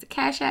anybody wants to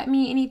cash at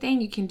me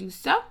anything, you can do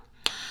so.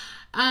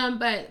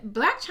 But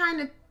Blac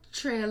Chyna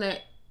trailer,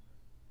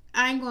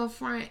 I ain't gonna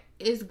front,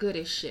 is good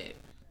as shit.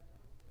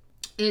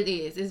 It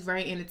is. It's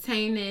very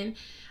entertaining.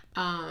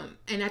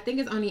 And I think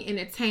it's only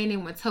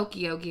entertaining when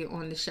Tokyo get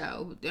on the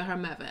show, her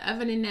mother.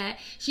 Other than that,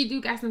 she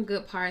do got some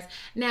good parts.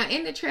 Now,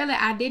 in the trailer,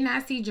 I did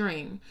not see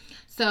Dream.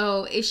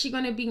 So, is she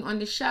going to be on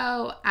the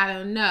show? I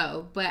don't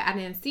know. But I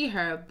didn't see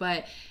her.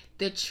 But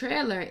the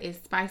trailer is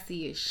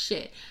spicy as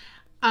shit.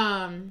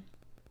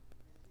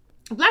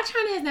 Blac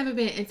Chyna has never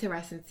been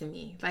interesting to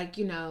me. Like,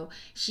 you know,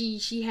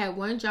 she had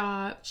one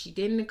job. She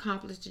didn't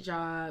accomplish the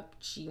job.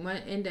 She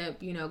end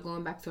up, you know,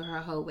 going back to her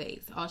whole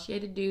ways. All she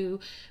had to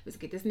do was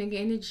get this nigga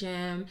in the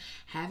gym,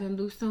 have him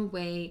lose some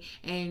weight,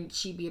 and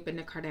she'd be up in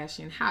the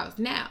Kardashian house.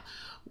 Now,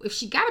 if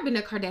she got up in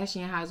the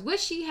Kardashian house,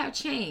 would she have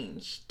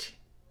changed?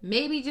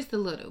 Maybe just a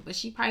little, but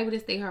she probably would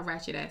have stayed her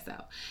ratchet ass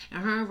out.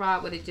 And her and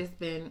Rob would have just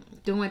been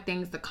doing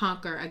things to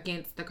conquer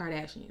against the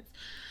Kardashians.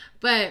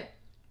 But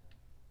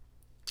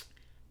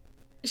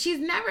she's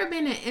never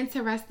been an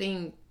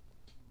interesting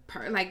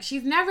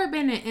she's never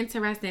been an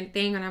interesting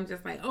thing, and I'm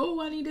just like,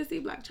 oh, I need to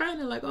see Blac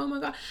Chyna. Like, oh my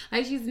god,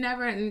 like she's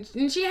never, and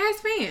she has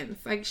fans.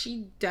 Like,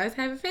 she does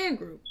have a fan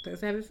group,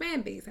 does have a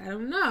fan base. I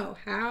don't know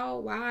how,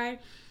 why,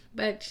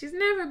 but she's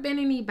never been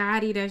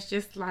anybody that's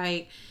just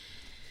like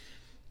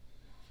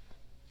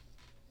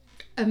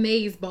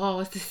amazed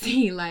balls to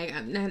see. Like,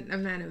 I'm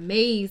not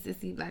amazed to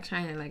see Blac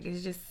Chyna. Like,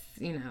 it's just,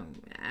 you know,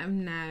 I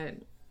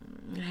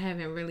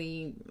haven't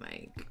really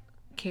like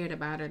cared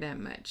about her that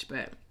much,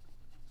 but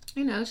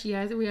you know, she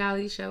has a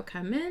reality show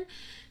coming,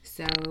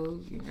 so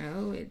you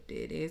know, it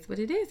is what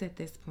it is at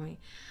this point.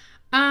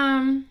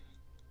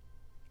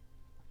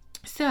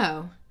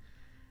 So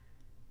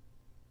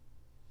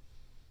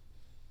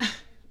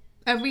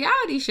a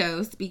reality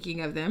show,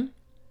 speaking of them,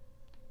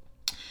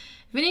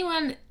 if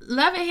anyone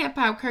Love and Hip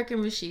Hop, Kirk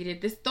and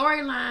Rasheeda, the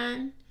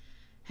storyline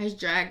has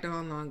dragged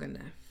on long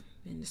enough,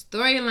 and the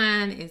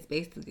storyline is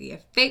basically a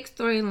fake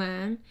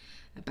storyline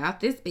about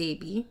this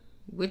baby,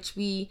 which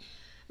we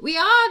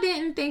all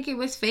didn't think it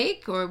was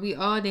fake, or we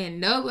all didn't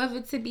know of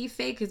it to be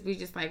fake, because we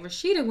just like,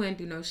 Rasheeda wouldn't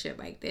do no shit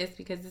like this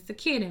because it's a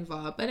kid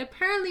involved. But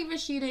apparently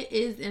Rasheeda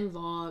is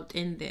involved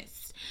in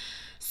this.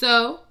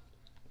 So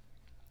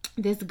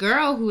this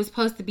girl who was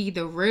supposed to be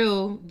the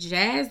real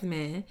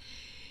Jasmine,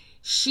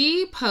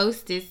 she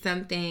posted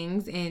some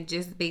things and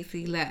just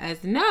basically let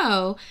us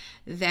know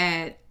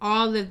that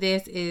all of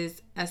this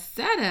is a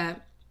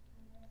setup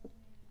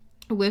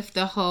with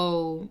the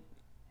whole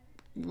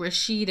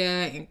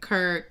Rasheeda and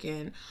Kirk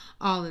and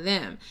all of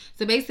them.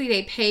 So basically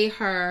they pay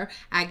her,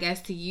 I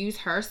guess, to use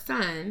her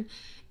son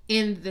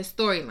in the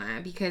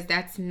storyline, because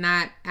that's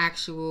not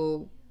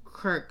actual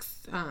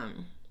Kirk's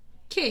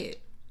kid.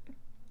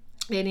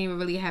 They didn't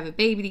really have a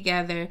baby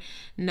together.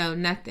 No,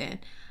 nothing.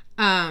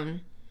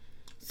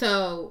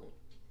 So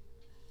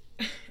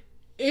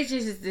it's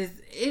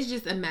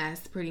just a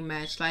mess, pretty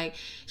much. Like,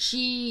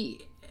 she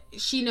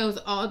knows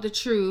all the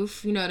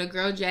truth. You know, the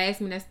girl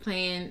Jasmine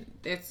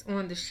that's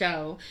on the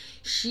show,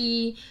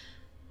 she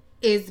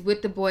is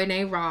with the boy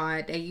named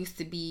Rod that used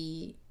to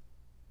be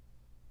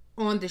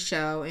on the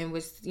show and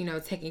was, you know,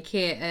 taking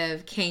care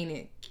of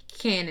Cannon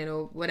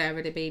or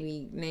whatever the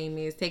baby name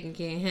is, taking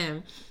care of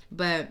him.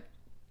 But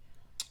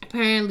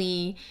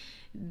apparently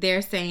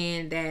they're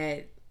saying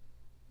that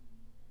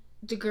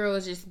the girl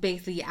is just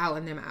basically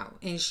outing them out,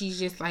 and she's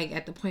just like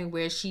at the point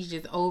where she's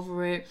just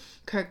over it.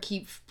 Kirk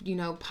keeps, you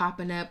know,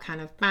 popping up,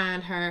 kind of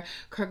find her.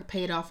 Kirk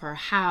paid off her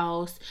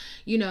house,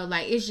 you know,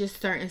 like, it's just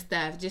certain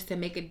stuff just to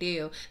make a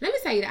deal. Let me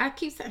tell you, I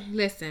keep saying,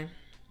 listen,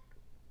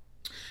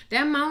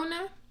 that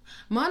Mona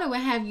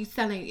would have you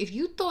selling, if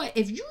you thought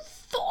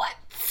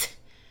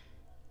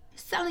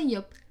selling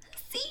your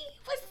pussy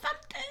was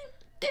something,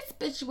 this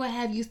bitch would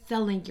have you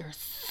selling your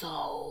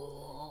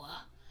soul.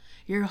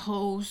 Your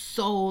whole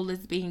soul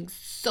is being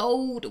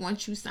sold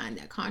once you sign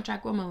that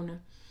contract with Mona.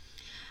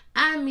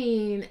 I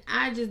mean,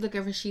 I just look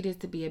at Rasheeda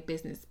to be a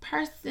business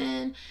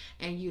person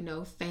and, you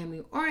know,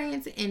 family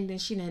oriented. And then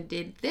she done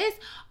did this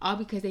all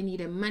because they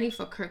needed money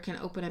for Kirk can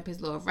open up his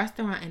little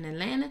restaurant in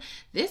Atlanta.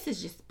 This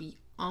is just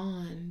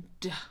beyond.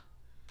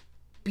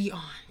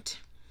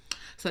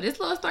 So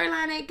this little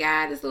storyline they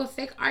got, this little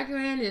fake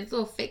arguing, this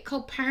little fake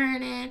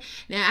co-parenting.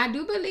 Now, I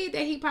do believe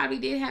that he probably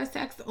did have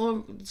sex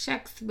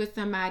with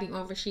somebody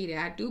on Rasheeda.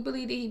 I do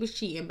believe that he was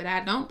cheating, but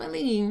I don't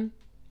believe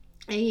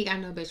and he got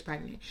no bitch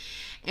pregnant.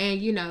 And,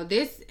 you know,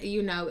 this,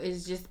 you know,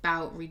 is just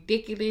about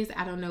ridiculous.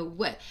 I don't know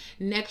what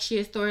next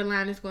year's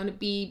storyline is going to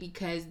be,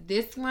 because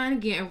this one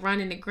getting run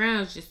in the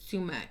ground is just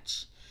too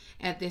much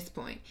at this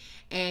point.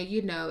 And,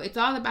 you know, it's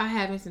all about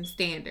having some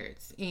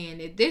standards. And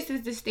if this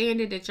is the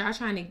standard that y'all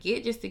trying to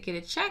get just to get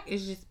a check,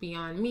 it's just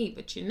beyond me.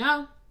 But, you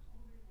know,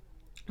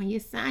 when you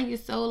sign your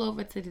soul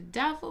over to the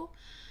devil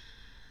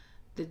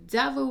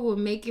will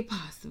make it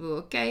possible,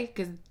 okay?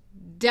 Because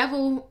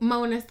Devil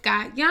Mona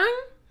Scott Young,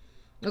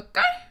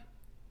 okay?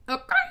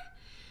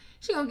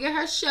 She gonna get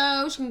her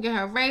show. She gonna get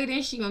her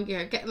ratings. She gonna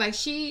get her, like,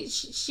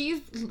 she's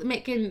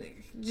making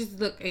just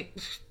look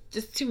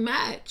just too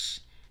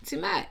much.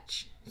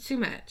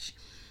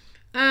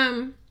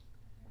 And,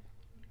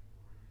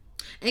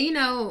 you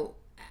know,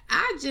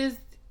 I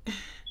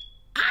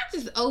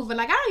just over,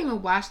 like, I don't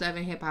even watch Love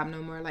and Hip Hop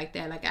no more like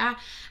that. Like,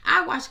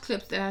 I watch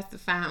clips that I have to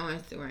find on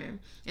Instagram,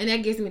 and that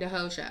gives me the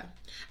whole show.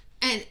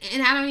 And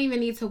I don't even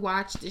need to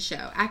watch the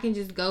show. I can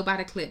just go by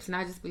the clips, and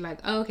I just be like,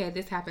 oh, okay,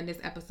 this happened this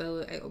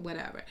episode,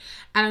 whatever.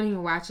 I don't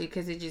even watch it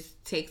because it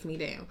just takes me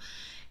down.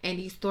 And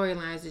these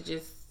storylines are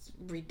just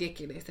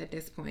ridiculous at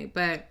this point.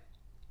 But,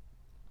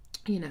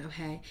 you know,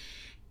 hey.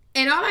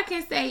 And all I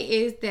can say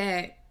is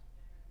that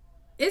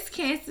it's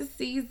Cancer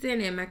season,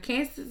 and my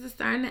Cancers are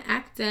starting to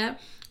act up.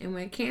 And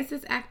when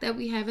Cancers act up,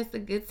 we have us a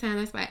good time.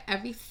 That's why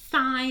every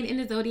sign in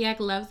the zodiac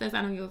loves us.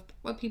 I don't give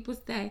what people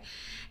say.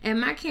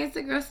 And my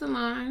Cancer girl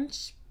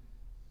Solange,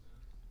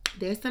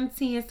 there's some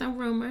tea and some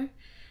rumor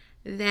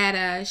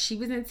that she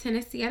was in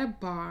Tennessee at a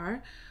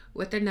bar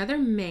with another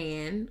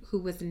man who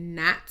was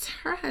not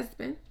her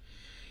husband.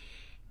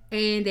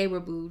 And they were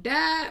booed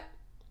up.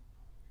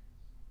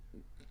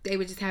 They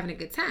were just having a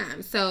good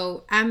time.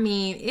 So, I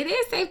mean, it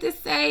is safe to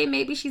say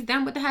maybe she's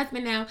done with the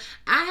husband now.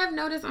 I have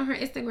noticed on her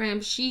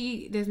Instagram,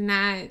 she does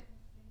not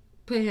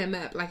put him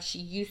up like she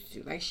used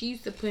to. Like, she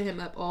used to put him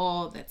up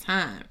all the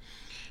time.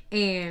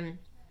 And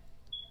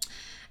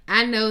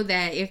I know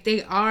that if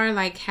they are,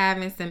 like,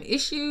 having some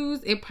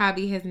issues, it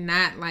probably has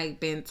not, like,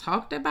 been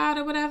talked about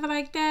or whatever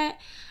like that.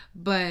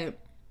 But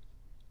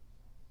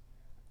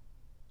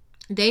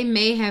they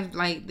may have,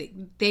 like,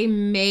 they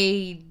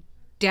may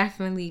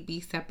definitely be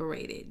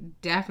separated.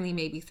 Definitely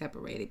may be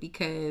separated,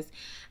 because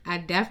I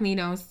definitely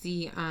don't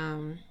see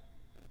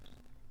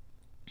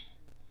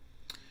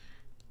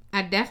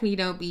I definitely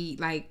don't be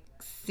like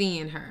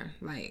seeing her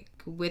like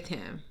with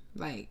him,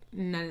 like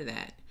none of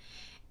that.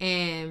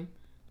 And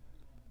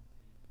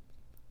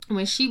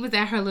when she was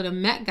at her little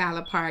Met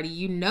Gala party,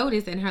 you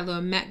notice in her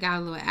little Met Gala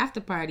little after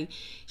party,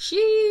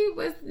 she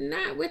was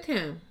not with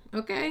him,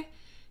 okay?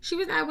 She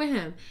was not with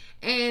him.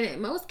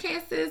 And most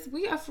Cancers,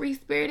 we are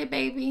free-spirited,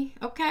 baby,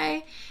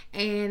 okay?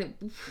 And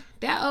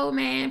that old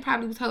man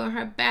probably was holding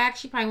her back.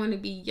 She probably wanted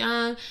to be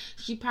young.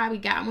 She probably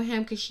got with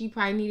him because she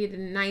probably needed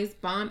a nice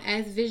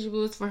bomb-ass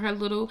visuals for her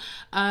little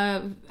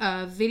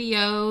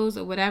videos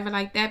or whatever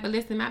like that. But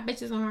listen, my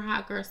bitch is on her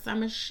hot girl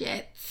summer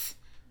shit,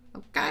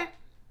 okay?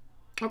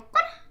 Okay.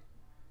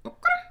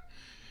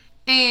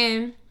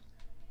 And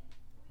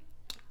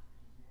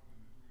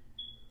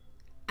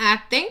I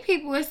think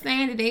people were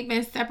saying that they've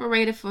been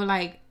separated for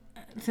like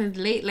since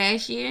late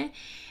last year.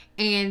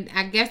 And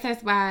I guess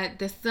that's why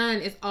the son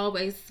is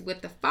always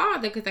with the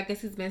father, because I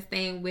guess he's been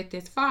staying with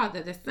his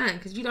father, the son,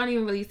 because you don't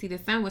even really see the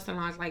son with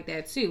Solange like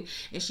that too.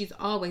 And she's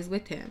always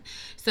with him.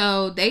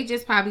 So they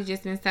just probably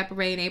just been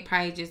separated. They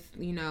probably just,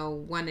 you know,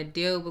 want to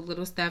deal with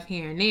little stuff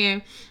here and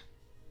there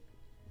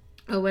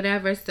or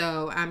whatever.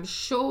 So I'm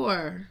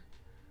sure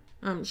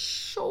my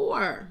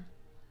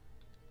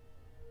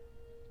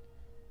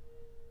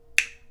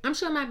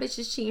bitch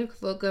is cheating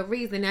for a good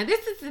reason. Now,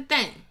 this is the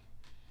thing.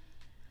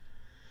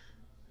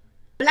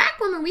 Black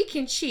women, we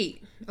can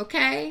cheat,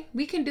 okay?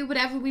 We can do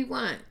whatever we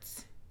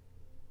want.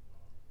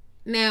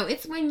 Now,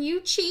 it's when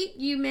you cheat,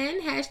 you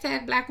men,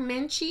 hashtag black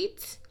men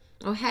cheat,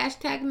 or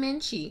hashtag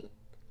men cheat.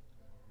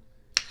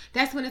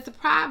 That's when it's a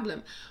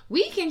problem.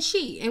 We can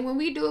cheat, and when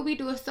we do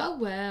it so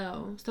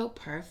well, so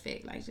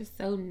perfect, like just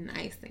so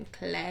nice and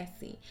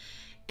classy.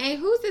 And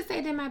who's to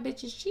say that my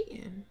bitch is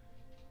cheating?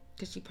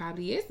 Because she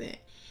probably isn't.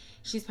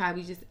 She's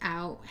probably just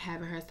out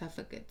having herself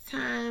a good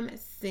time,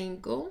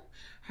 single.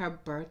 Her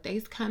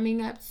birthday's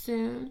coming up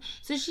soon.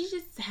 So she's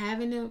just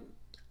having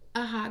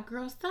a hot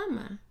girl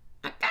summer.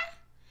 Okay?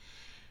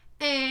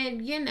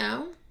 And, you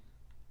know,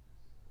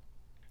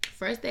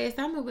 first day of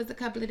summer was a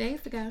couple of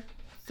days ago.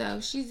 So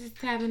she's just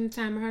having the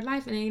time of her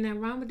life, and ain't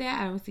nothing wrong with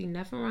that. I don't see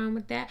nothing wrong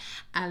with that.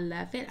 I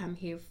love it. I'm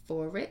here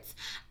for it.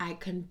 I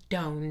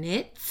condone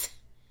it.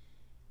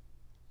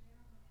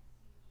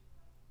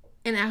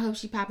 And I hope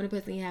she popping a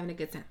pussy and having a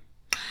good time.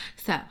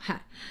 So,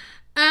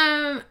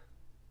 and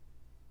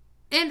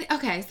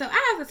okay, so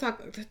I have to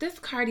talk this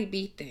Cardi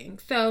B thing.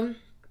 So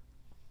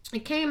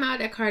it came out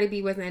that Cardi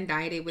B was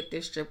indicted with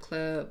this strip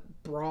club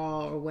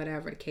brawl or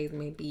whatever the case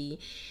may be,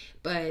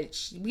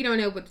 but we don't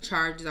know what the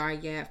charges are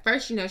yet.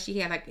 First, you know, she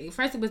had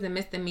first it was a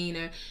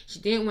misdemeanor. She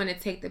didn't want to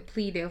take the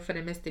plea deal for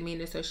the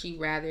misdemeanor, so she'd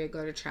rather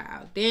go to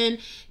trial. Then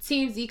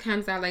TMZ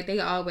comes out like they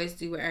always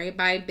do with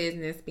everybody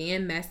business,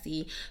 being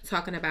messy,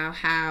 talking about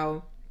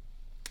how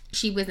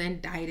she was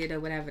indicted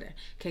or whatever the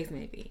case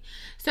may be.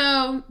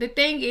 So the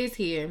thing is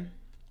here,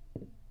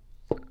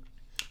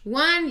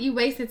 one, you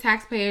wasting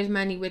taxpayers'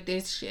 money with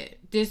this shit,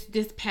 this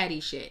petty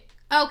shit.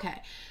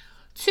 Okay.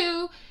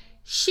 Two,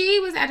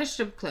 she was at a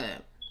strip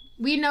club.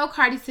 We know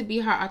Cardi to be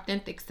her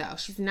authentic self.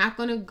 She's not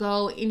going to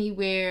go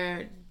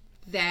anywhere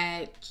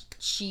that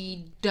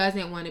she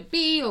doesn't want to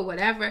be or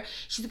whatever.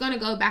 She's going to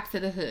go back to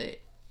the hood.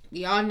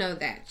 We all know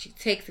that. She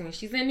takes it when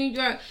she's in New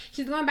York.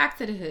 She's going back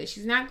to the hood.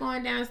 She's not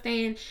going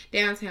staying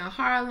downtown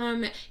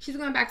Harlem. She's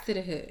going back to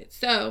the hood.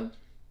 So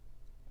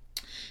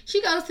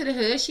she goes to the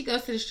hood. She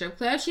goes to the strip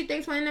club. She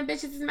thinks one of them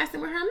bitches is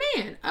messing with her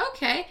man.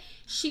 Okay.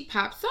 She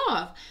pops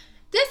off.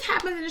 This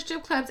happens in the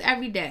strip clubs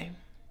every day.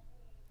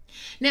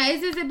 Now,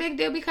 is this a big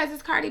deal because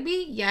it's Cardi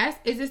B? Yes.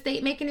 Is the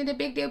state making it a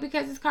big deal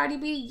because it's Cardi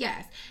B?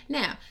 Yes.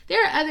 Now,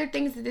 there are other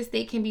things that the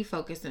state can be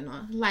focusing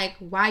on, like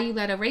why you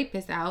let a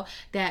rapist out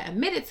that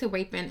admitted to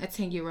raping a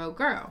 10-year-old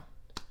girl.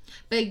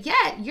 But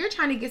yet, you're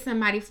trying to get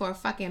somebody for a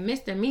fucking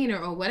misdemeanor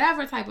or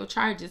whatever type of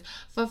charges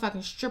for a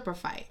fucking stripper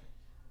fight.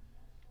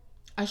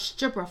 A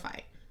stripper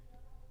fight.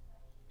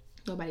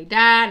 Nobody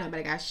died.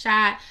 Nobody got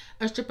shot.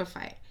 A stripper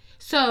fight.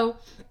 So,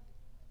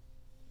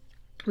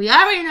 we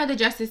already know the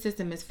justice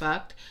system is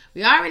fucked.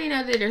 We already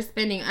know that they're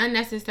spending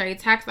unnecessary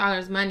tax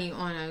dollars money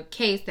on a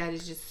case that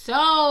is just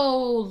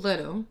so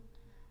little.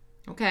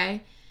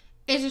 Okay?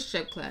 It's a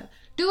strip club.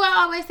 Do I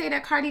always say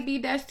that Cardi B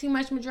does too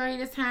much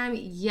majority of the time?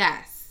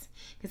 Yes.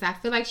 Because I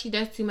feel like she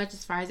does too much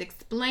as far as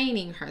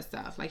explaining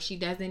herself. Like she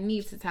doesn't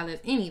need to tell us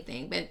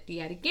anything. But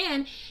yet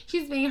again,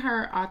 she's being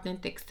her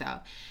authentic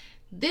self.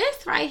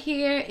 This right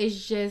here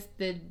is just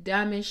the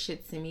dumbest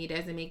shit to me. It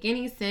doesn't make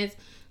any sense.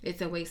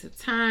 It's a waste of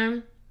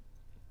time.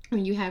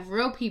 When you have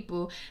real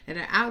people that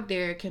are out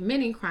there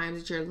committing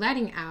crimes that you're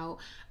letting out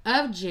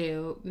of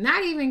jail,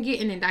 not even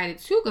getting indicted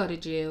to go to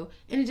jail,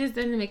 and it just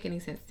doesn't make any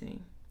sense to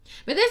me.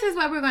 But this is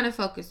what we're going to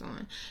focus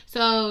on.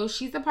 So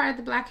she's a part of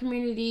the Black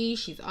community.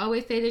 She's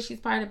always said that she's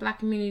part of the Black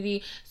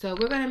community. So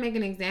we're going to make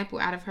an example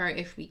out of her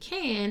if we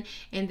can,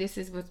 and this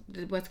is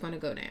what's going to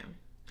go down.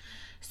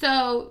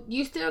 So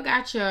you still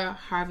got your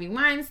Harvey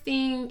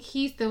Weinstein.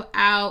 He's still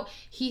out.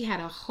 He had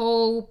a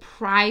whole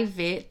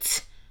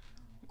private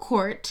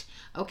court.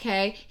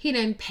 Okay, he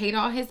done paid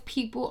all his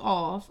people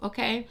off.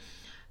 Okay,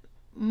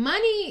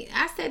 money,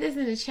 I said this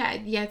in the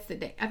chat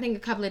yesterday, I think a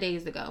couple of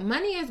days ago.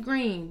 Money is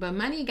green, but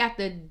money got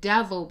the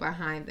devil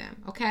behind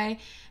them. Okay,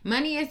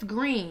 money is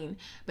green,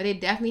 but it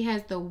definitely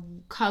has the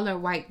color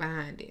white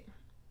behind it,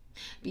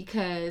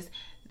 because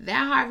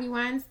that Harvey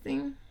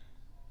Weinstein,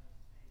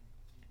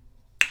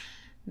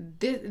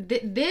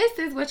 this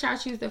is what y'all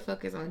choose to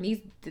focus on.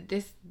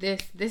 This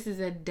is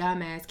a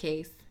dumbass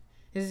case.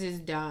 This is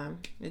just dumb.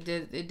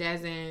 It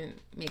doesn't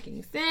make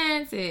any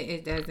sense.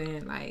 It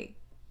doesn't, like,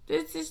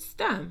 it's just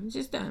dumb. It's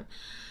just dumb.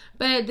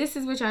 But this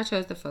is what y'all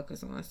chose to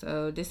focus on.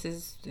 So this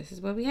is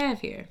what we have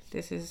here.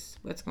 This is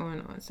what's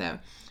going on. So,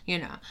 you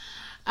know.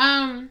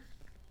 And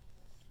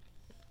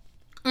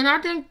I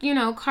think, you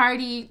know,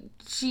 Cardi,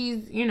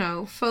 she's, you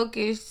know,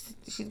 focused.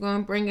 She's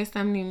going to bring us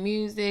some new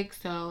music.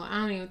 So I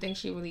don't even think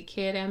she really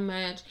cared that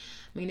much.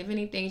 I mean, if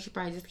anything, she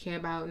probably just care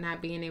about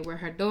not being there with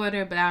her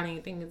daughter. But I don't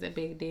even think it's a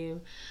big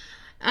deal.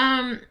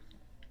 I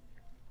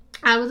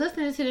was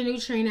listening to the new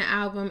Trina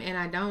album and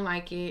I don't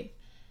like it.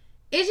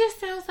 It just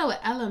sounds so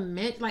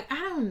elemental. Like, I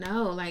don't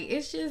know. Like,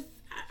 it's just,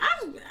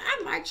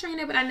 I like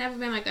Trina, but I've never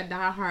been like a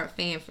diehard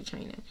fan for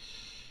Trina.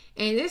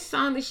 And this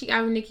song that she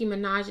got with Nicki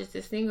Minaj is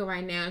the single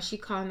right now. She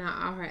calling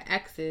out all her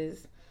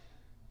exes.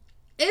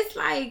 It's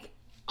like,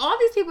 all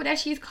these people that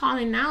she's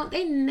calling out,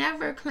 they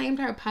never claimed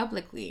her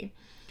publicly.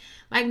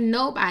 Like,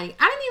 nobody.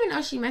 I didn't even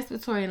know she messed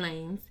with Tory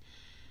Lanez.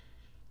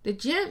 The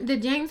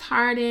James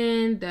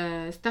Harden,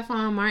 the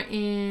Stephon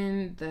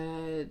Martin,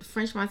 the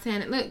French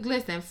Montana. Look,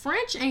 listen,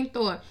 French ain't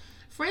thought.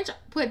 French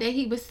put that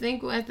he was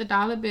single as the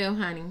dollar bill,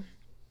 honey.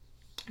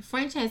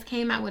 French has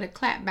came out with a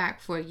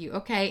clapback for you,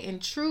 okay? In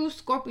true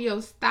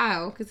Scorpio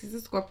style, because he's a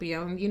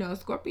Scorpio. And, you know,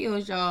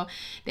 Scorpios, y'all,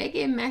 they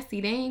get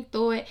messy. They ain't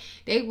thought.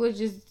 They would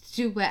just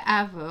do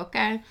whatever,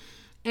 okay?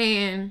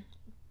 And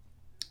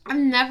I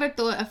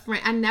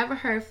never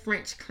heard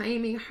French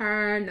claiming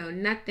her, no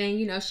nothing.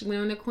 You know, she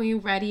went on the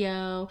Queen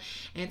radio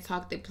and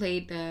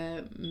played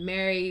the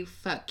marry,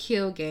 fuck,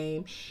 kill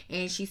game.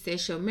 And she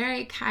said she'll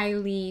marry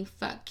Kylie,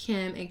 fuck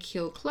Kim, and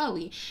kill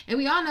Chloe. And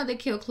we all know that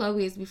kill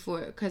Chloe is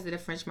because of the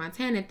French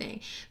Montana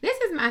thing. This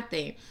is my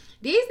thing.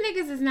 These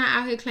niggas is not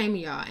out here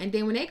claiming y'all. And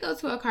then when they go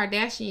to a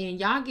Kardashian,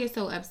 y'all get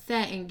so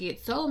upset and get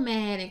so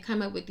mad and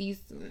come out with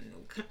these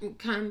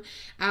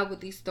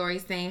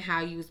stories saying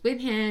how you was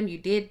with him, you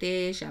did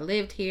this, y'all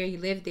lived here, you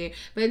lived there.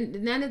 But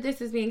none of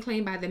this is being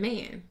claimed by the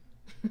man.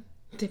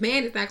 The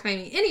man is not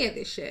claiming any of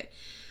this shit.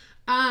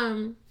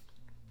 So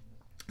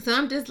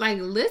I'm just like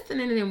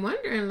listening and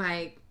wondering,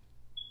 like,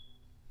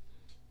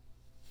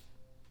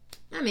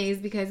 I mean,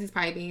 it's because he's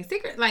probably being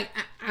secret. Like,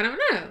 I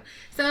don't know.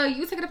 So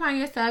you took it upon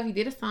yourself. You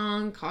did a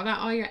song, called out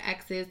all your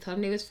exes, told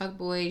them they was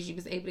fuckboys. You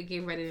was able to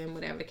get rid of them,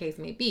 whatever the case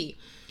may be.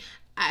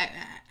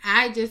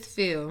 I just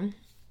feel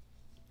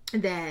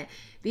that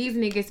these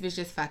niggas was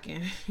just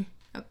fucking.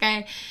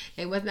 Okay?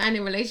 They was not in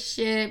a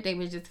relationship. They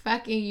was just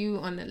fucking you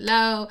on the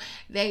low.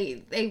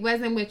 They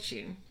wasn't with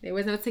you. There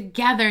was no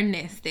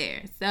togetherness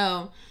there.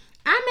 So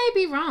I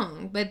may be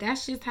wrong, but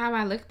that's just how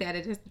I looked at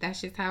it.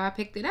 That's just how I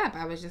picked it up.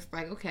 I was just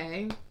like,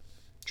 okay,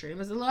 Trina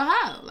was a little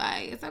hoe.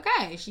 Like, it's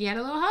okay. She had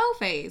a little hoe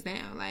phase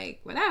now.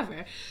 Like,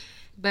 whatever.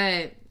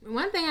 But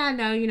one thing I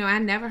know, you know, I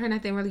never heard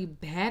nothing really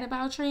bad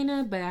about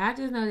Trina, but I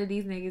just know that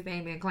these niggas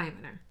ain't been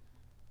claiming her.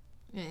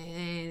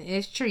 And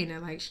it's Trina.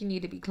 Like, she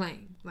need to be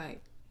claimed.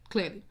 Like,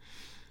 clearly.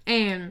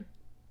 And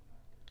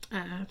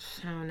I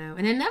don't know.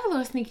 And another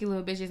little sneaky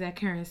little bitch is that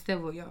Karen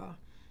Civil, y'all.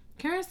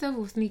 Karen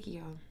Civil sneaky,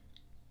 y'all.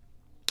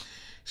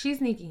 She's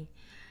sneaky.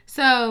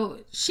 So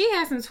she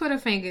has some Twitter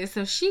fingers.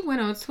 So she went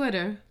on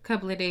Twitter a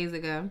couple of days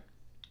ago.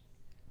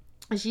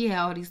 And she had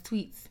all these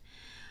tweets.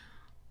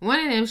 One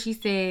of them, she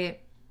said,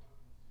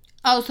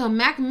 oh, so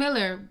Mac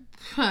Miller,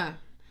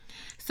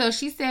 So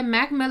she said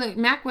Mac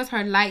was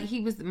her light.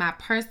 He was my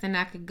person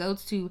I could go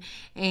to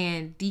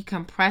and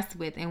decompress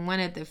with, and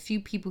one of the few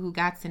people who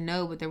got to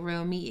know what the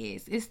real me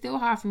is. It's still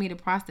hard for me to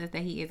process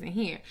that he isn't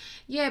here.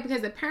 Yeah,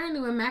 because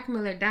apparently when Mac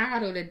Miller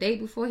died, or the day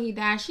before he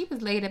died, she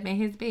was laid up in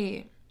his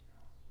bed.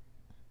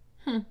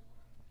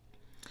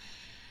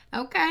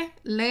 Okay,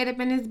 laid up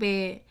in his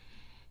bed.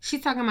 She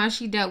talking about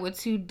she dealt with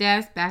 2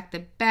 deaths back to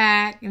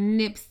back.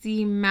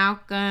 Nipsey,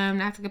 Malcolm.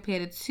 Not to compare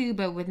the two,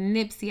 but with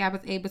Nipsey, I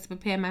was able to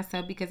prepare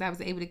myself because I was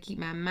able to keep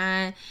my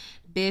mind,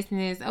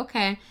 business.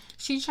 Okay.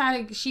 She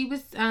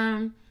was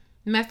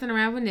messing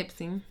around with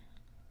Nipsey.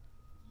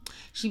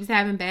 She was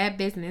having bad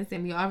business,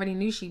 and we already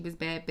knew she was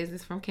bad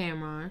business from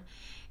Cameron.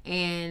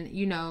 And,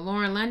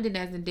 Lauren London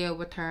doesn't deal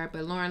with her,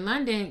 but Lauren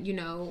London,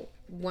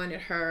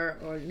 wanted her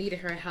or needed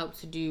her help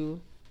to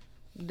do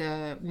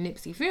the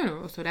Nipsey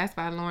funeral. So that's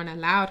why Lauren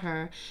allowed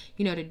her,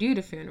 to do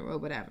the funeral or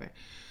whatever.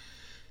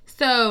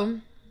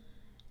 So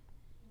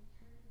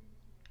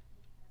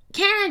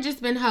Karen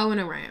just been hoeing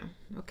around,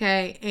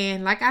 okay?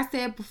 And like I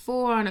said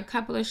before on a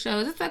couple of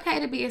shows, it's okay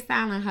to be a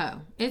silent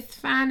hoe. It's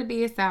fine to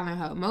be a silent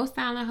hoe. Most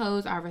silent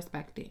hoes are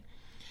respected.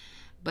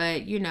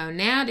 But,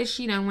 now that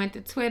she done went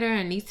to Twitter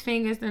and these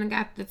fingers done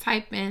got the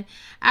typing,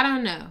 I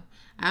don't know.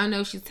 I don't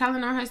know if she's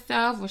telling on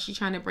herself or she's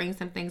trying to bring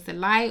some things to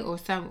light, or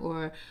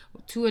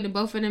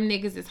both of them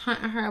niggas is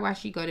hunting her while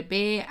she go to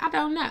bed. I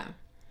don't know.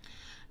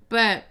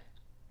 But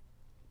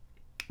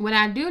what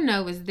I do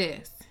know is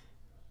this.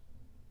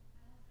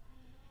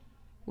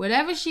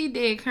 Whatever she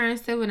did, Karen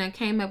Civil done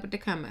came up with the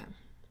come up.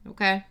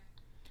 Okay?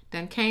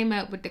 Done came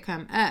up with the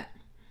come up.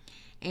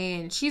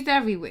 And she's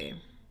everywhere.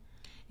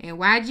 And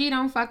YG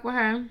don't fuck with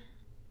her.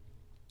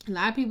 A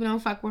lot of people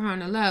don't fuck with her on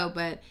the low,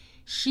 but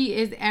she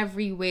is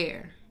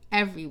everywhere.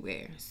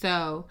 Everywhere.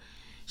 So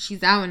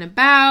she's out and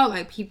about,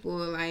 like people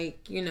like,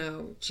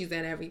 she's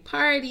at every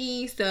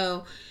party.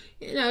 So,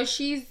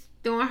 she's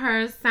doing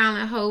her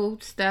silent hoe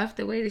stuff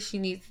the way that she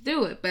needs to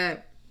do it.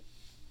 But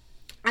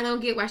I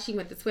don't get why she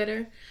went to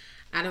Twitter.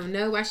 I don't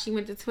know why she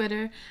went to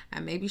Twitter.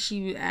 I'm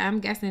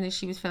guessing that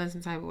she was feeling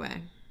some type of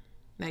way.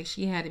 Like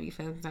she had to be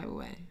feeling some type of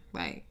way.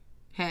 Like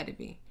had to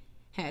be.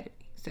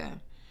 So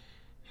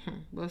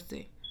we'll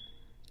see.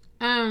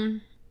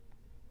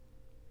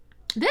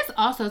 This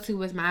also, too,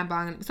 was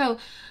mind-boggling. So,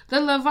 the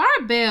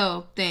LeVar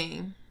Bell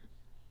thing,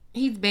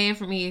 he's banned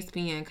from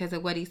ESPN because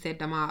of what he said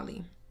to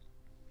Molly.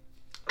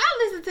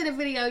 I listened to the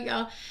video,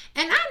 y'all,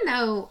 and I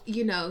know,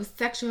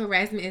 sexual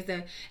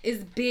harassment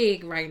is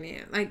big right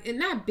now. Like,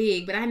 not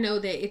big, but I know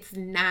that it's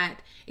not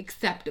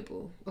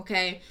acceptable,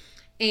 okay?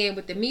 And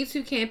with the Me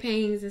Too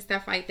campaigns and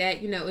stuff like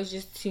that, it's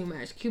just too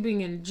much. Cuba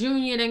Gooding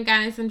Jr. done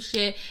got in some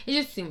shit.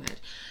 It's just too much.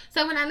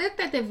 So, when I looked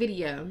at the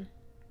video,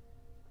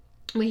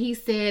 when he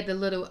said the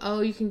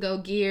little, you can go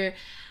gear,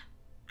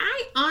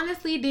 I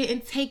honestly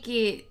didn't take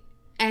it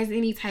as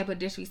any type of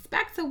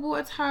disrespect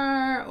towards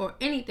her or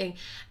anything.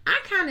 I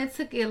kind of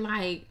took it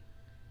like,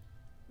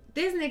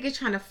 this nigga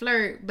trying to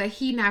flirt, but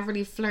he not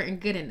really flirting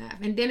good enough.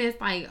 And then it's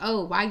like,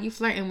 why you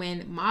flirting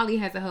when Molly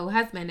has a whole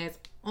husband that's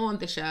on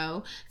the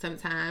show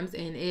sometimes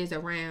and is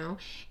around,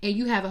 and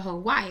you have a whole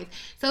wife?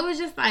 So it's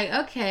just like,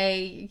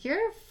 okay,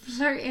 your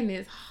flirting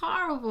is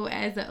horrible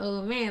as an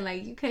old man.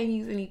 Like, you can't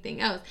use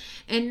anything else.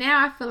 And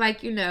now I feel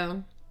like,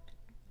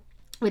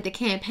 with the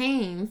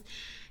campaigns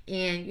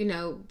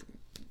and,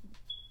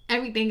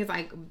 everything is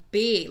like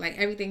big. Like,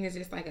 everything is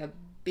just like a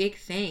big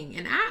thing.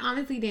 And I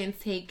honestly didn't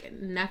take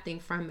nothing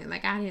from it.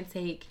 Like, I didn't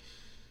take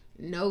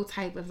no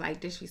type of like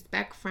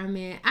disrespect from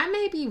it. I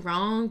may be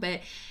wrong,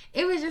 but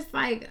it was just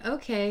like,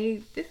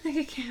 okay, this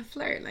nigga can't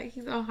flirt. Like,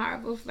 he's a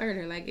horrible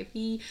flirter. Like, if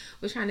he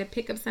was trying to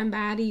pick up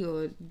somebody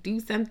or do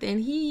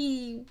something,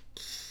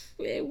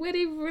 it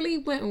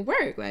wouldn't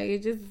work. Like,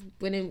 it just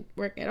wouldn't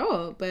work at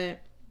all. But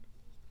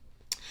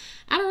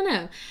I don't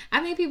know.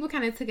 I think people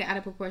kind of took it out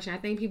of proportion. I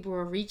think people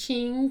were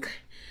reaching.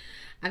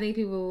 I think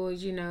people were,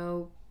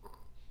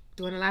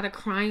 doing a lot of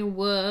crying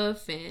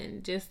wolf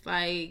and just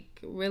like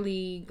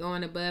really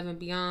going above and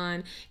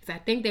beyond, because I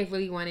think they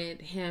really wanted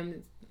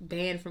him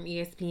banned from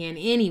ESPN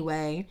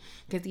anyway,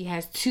 because he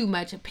has too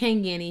much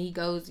opinion and he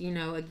goes,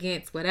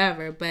 against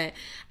whatever. But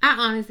I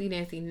honestly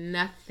didn't see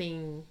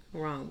nothing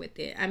wrong with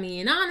it. I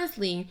mean,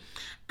 honestly,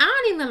 I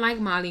don't even like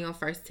Molly on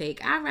First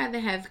Take. I'd rather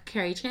have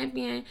Carrie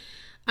Champion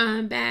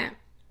back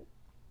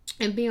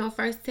and be on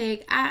First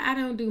Take. I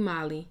don't do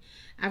Molly.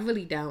 I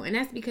really don't. And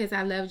that's because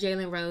I love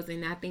Jalen Rose,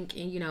 and I think,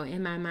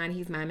 in my mind,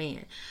 he's my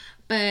man.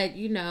 But,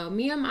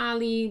 me and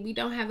Molly, we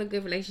don't have a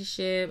good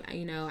relationship.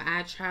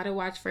 I try to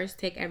watch First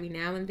Take every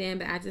now and then,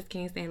 but I just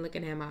can't stand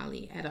looking at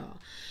Molly at all.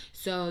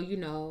 So,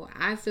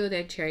 I feel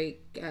that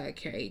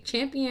Carrie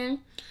Champion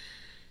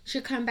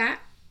should come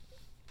back,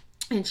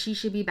 and she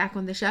should be back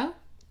on the show.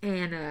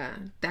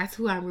 And that's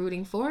who I'm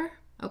rooting for.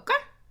 Okay.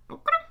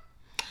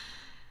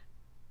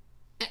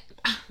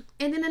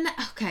 And then,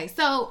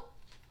 so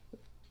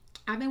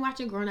I've been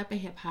watching Growing Up in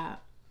Hip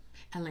Hop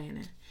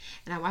Atlanta,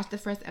 and I watched the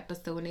first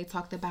episode when they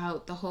talked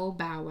about the whole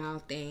Bow Wow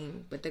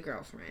thing with the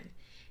girlfriend,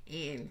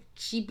 and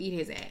she beat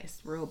his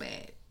ass real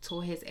bad,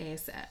 tore his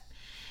ass up.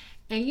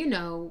 And you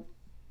know,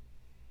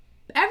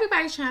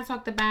 everybody's trying to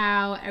talk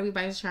about,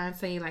 everybody's trying to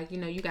say, like, you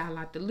know, you got a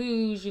lot to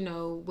lose, you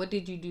know, what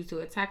did you do to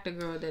attack the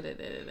girl, da da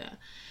da da da.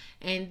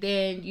 And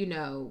then, you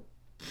know,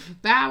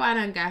 Bow Wow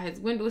done got his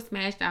window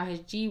smashed out,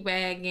 his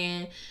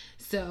G-Wagon.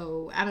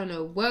 So I don't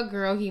know what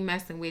girl he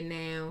messing with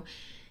now.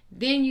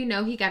 Then, you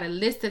know, he got a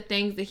list of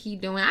things that he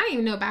doing. I didn't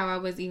even know Bow Wow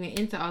was even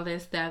into all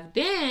that stuff.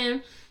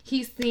 Then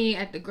he's seen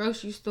at the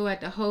grocery store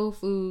at the Whole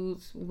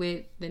Foods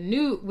with his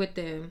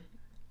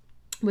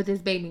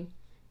baby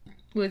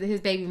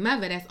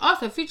mother. That's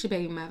also Future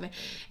baby mother.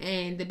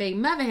 And the baby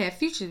mother had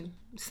Future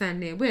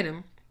son there with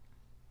him.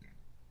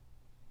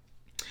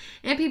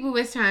 And people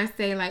was trying to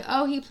say, like,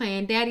 oh, he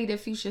playing daddy to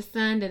Future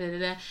son, da da da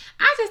da.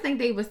 I just think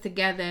they was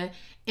together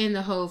in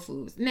the Whole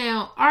Foods.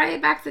 Now, are they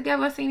back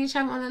together, seeing each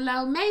other on the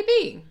low?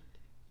 Maybe.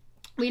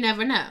 We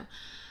never know.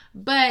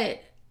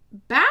 But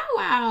Bow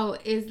Wow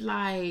is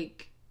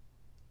like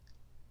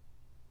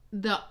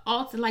the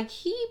ultimate, like,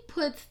 he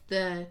puts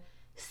the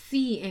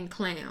C in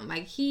clown.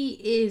 Like, he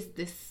is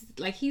this,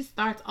 like, he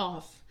starts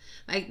off,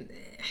 like,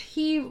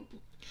 he,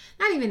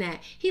 not even that,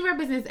 he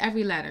represents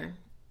every letter.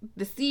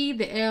 The C,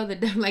 the L, the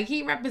W, like,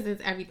 he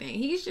represents everything.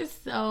 He's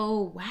just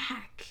so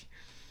whack.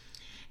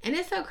 And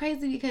it's so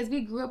crazy because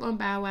we grew up on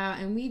Bow Wow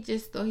and we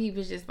just thought he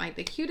was just like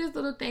the cutest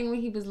little thing when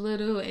he was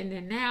little, and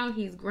then now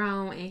he's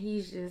grown and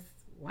he's just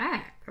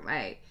whack.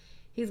 Like,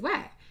 he's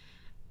whack.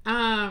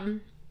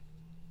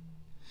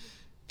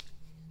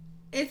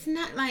 It's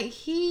not like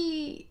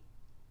he's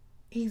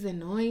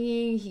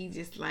annoying. He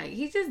just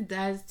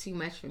does too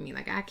much for me.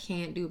 Like, I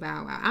can't do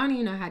Bow Wow. I don't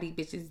even know how these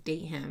bitches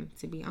date him,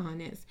 to be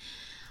honest.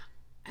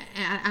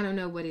 I don't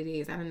know what it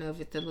is. I don't know if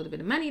it's a little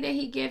bit of money that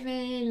he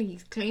giving.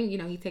 He's clean, you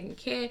know, he's taking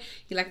care.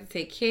 He likes to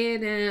take care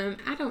of them.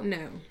 I don't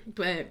know.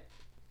 But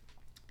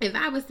if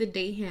I was to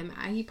date him,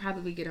 he'd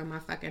probably get on my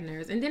fucking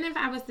nerves. And then if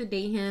I was to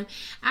date him,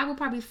 I would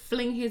probably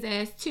fling his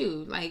ass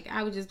too. Like,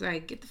 I would just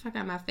like, get the fuck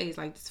out of my face.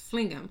 Like, just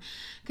fling him.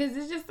 Because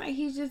it's just like,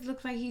 he just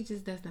looks like he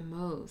just does the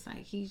most.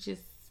 Like, he's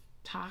just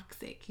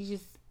toxic. He's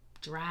just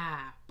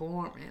dry,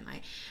 boring.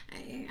 Like,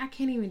 I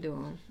can't even do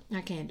him. I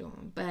can't do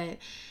him. But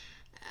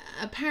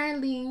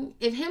apparently,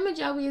 if him and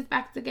Joey is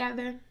back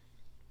together,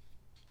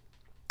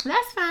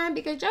 that's fine,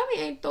 because Joey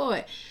ain't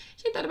thought.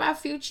 She thought about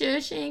Future.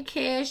 She ain't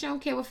care. She don't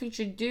care what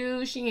Future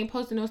do. She ain't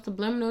posting those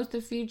subliminals to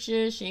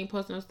Future. She ain't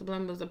posting those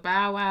subliminals to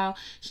Bow Wow.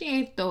 She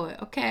ain't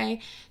thought. Okay,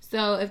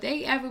 so if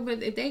they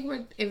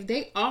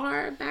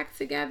are back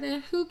together,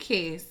 who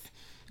cares?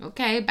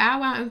 Okay,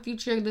 Bow Wow and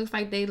Future looks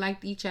like they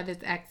liked each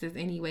other's exes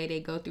anyway. They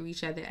go through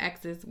each other's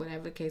exes,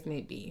 whatever the case may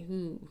be.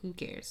 Who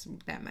cares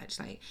that much?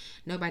 Like,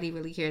 nobody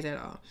really cares at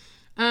all.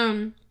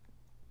 I'm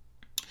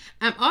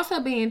also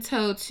being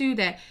told too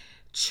that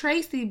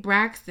Tracy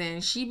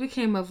Braxton, she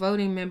became a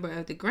voting member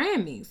of the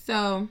Grammys.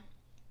 So,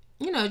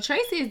 you know,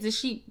 Tracy is the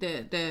sheep,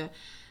 the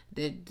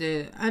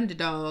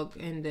underdog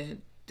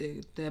and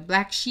the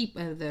black sheep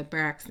of the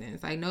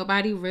Braxtons. Like,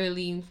 nobody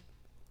really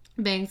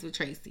bangs with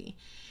Tracy.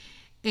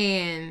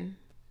 And,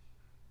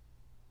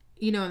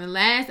 you know, in the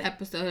last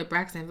episode of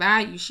Braxton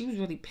Value, she was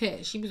really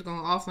pissed. She was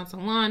going off on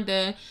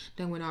Tawanda,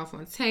 then went off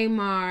on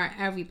Tamar,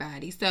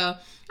 everybody. So, I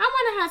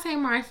wonder how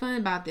Tamar is feeling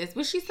about this.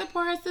 Will she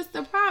support her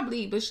sister?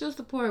 Probably, but she'll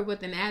support her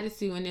with an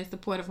attitude and then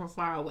support her from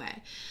far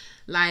away.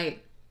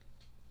 Like,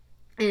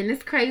 and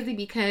it's crazy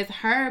because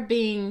her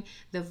being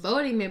the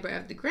voting member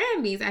of the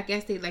Grammys, I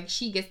guess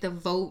she gets to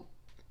vote,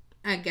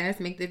 I guess,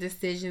 make the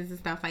decisions and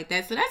stuff like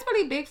that. So that's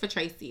really big for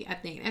Tracy, I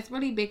think. That's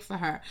really big for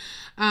her.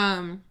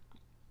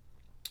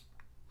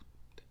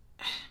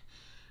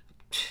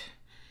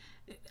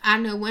 I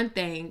know one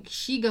thing.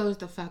 She goes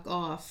the fuck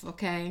off,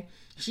 okay?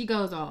 She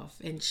goes off.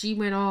 And she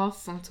went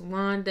off on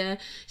Tawanda.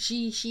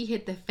 She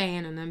hit the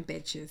fan on them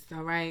bitches,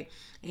 all right?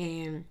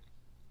 And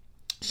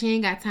she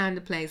ain't got time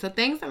to play. So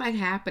things are like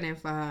happening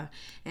for her.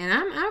 And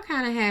I'm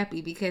kind of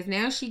happy because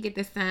now she get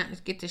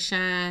to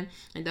shine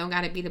and don't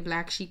got to be the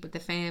black sheep of the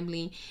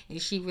family.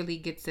 And she really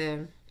get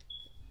to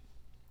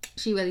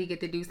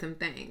do some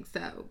things.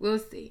 So we'll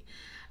see.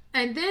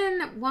 And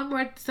then one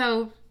more.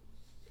 So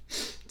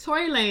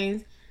Tory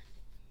Lanez,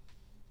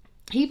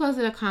 he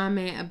posted a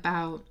comment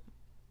about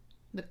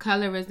the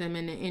colorism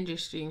in the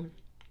industry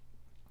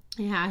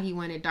and how he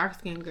wanted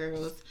dark-skinned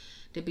girls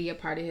to be a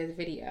part of his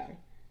video.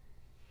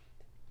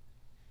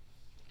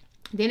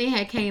 Then it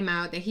had came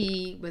out that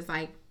he was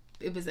like,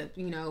 it was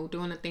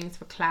doing the things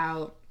for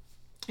clout.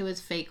 It was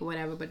fake or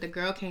whatever. But the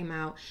girl came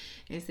out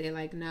and said,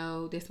 like,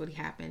 no, this would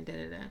happen. Da,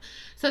 da, da.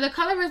 So the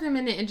colorism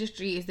in the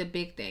industry is the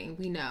big thing.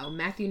 We know.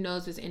 Matthew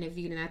Knowles was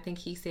interviewed, and I think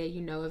he said,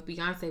 you know, if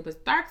Beyonce was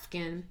dark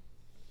skinned,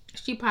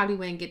 she probably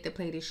wouldn't get the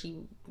play that she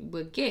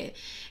would get.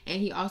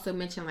 And he also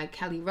mentioned, like,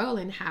 Kelly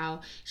Rowland,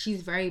 how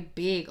she's very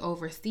big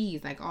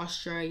overseas, like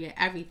Australia,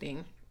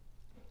 everything.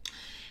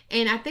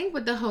 And I think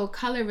with the whole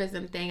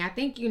colorism thing, I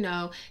think,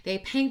 they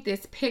paint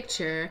this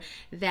picture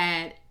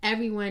that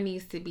everyone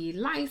needs to be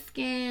light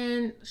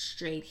skinned,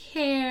 straight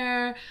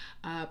hair,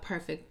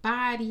 perfect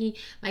body.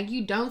 Like,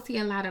 you don't see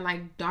a lot of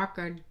like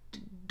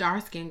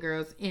dark-skinned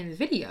girls in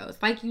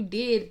videos like you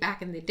did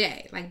back in the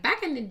day. Like,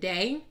 back in the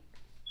day,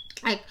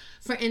 like,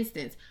 for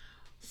instance,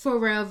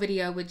 Pharrell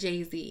video with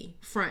Jay-Z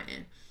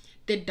fronting.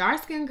 The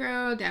dark-skinned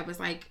girl that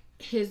was like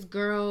his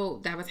girl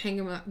that was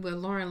hanging with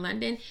Lauren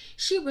London,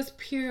 she was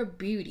pure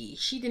beauty.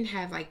 She didn't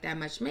have like that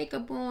much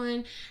makeup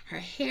on. Her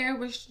hair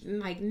was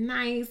like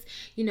nice.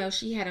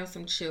 She had on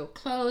some chill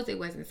clothes. It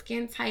wasn't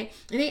skin tight.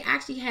 And they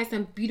actually had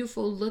some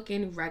beautiful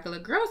looking regular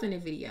girls in the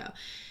video.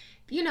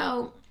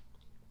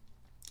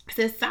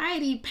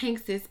 Society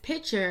paints this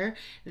picture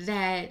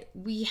that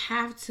we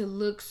have to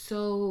look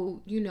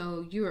so,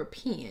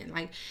 European.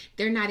 Like,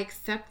 they're not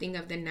accepting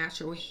of the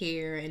natural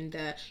hair and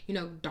the,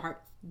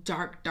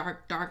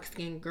 dark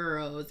skinned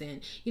girls.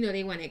 And,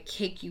 they want to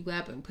cake you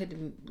up and put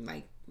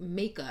like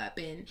makeup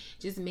and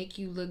just make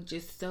you look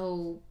just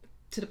so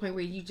to the point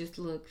where you just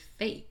look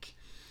fake.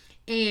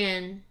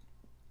 And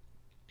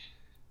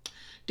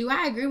do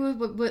I agree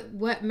with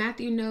what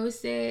Matthew Knowles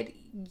said?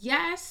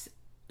 Yes,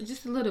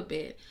 just a little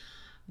bit.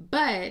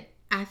 But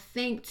I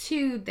think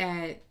too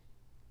that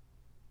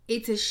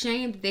it's a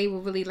shame that they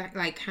will really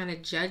like kind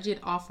of judge it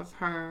off of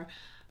her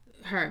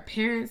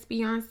appearance,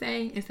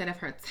 Beyonce, instead of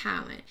her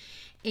talent.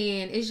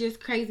 And it's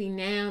just crazy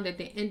now that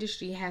the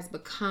industry has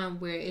become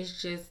where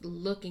it's just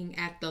looking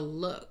at the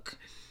look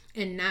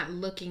and not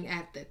looking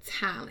at the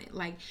talent.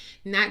 Like,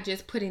 not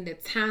just putting the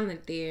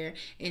talent there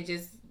and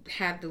just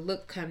have the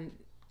look come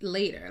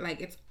later.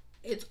 Like,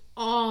 it's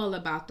all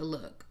about the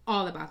look.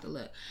 All about the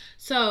look.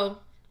 So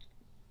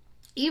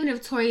even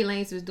if Tory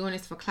Lanez was doing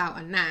this for clout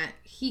or not,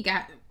 he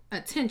got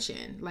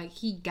attention. Like,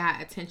 he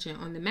got attention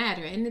on the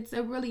matter, and it's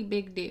a really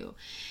big deal.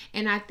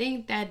 And I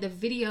think that the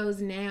videos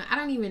now, I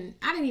didn't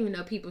even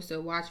know people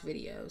still watch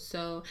videos.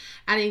 So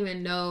I didn't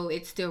even know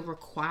it's still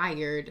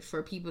required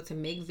for people to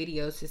make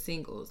videos to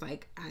singles. I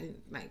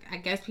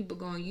guess people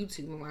go on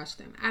YouTube and watch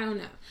them. I don't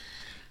know.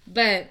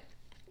 But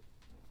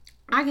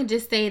I can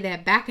just say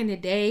that back in the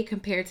day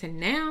compared to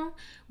now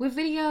with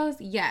videos,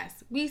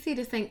 yes, we see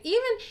the same.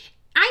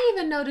 I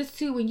even noticed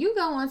too, when you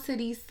go onto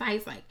these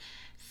sites like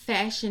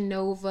Fashion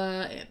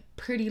Nova and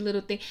Pretty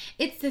Little Thing,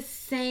 it's the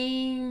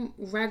same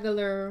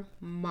regular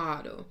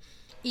model.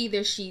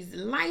 Either she's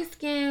light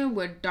skinned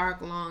with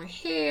dark long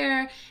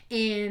hair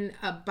and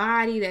a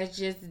body that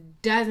just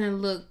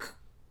doesn't look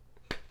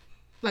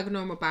like a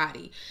normal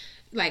body.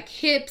 Like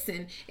hips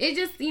and it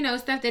just,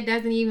 stuff that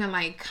doesn't even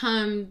like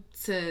come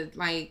to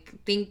like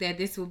think that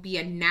this will be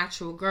a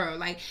natural girl.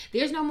 Like,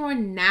 there's no more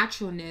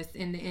naturalness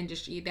in the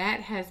industry.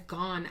 That has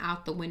gone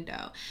out the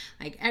window.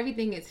 Like,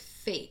 everything is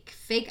fake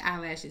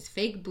eyelashes,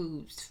 fake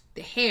boobs,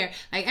 the hair,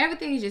 like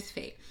everything is just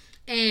fake.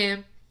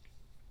 And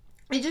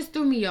it just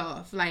threw me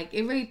off. Like,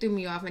 it really threw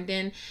me off. And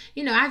then,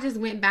 I just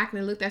went back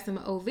and looked at some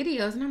old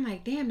videos and I'm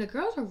like, damn, the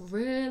girls are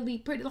really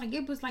pretty. Like,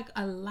 it was like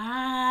a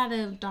lot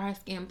of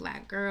dark-skinned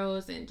black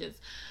girls and just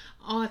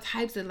all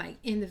types of like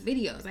in the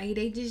videos. Like,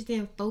 they just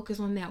didn't focus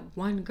on that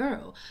one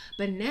girl.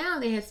 But now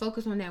they have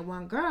focused on that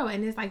one girl,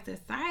 and it's like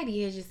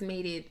society has just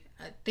made it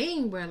a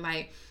thing where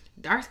like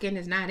dark skin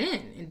is not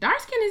in. And dark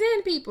skin is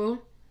in,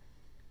 people.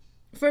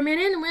 For men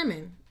and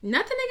women.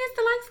 Nothing against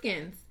the light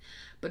skins.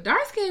 But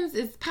dark skins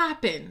is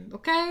popping,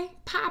 okay?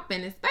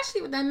 Popping,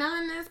 especially with that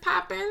melanin is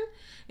popping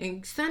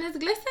and sun is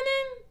glistening.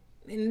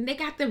 And they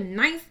got them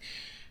nice,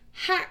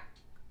 hot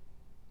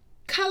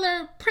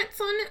color prints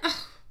on it.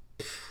 Oh,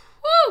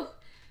 woo!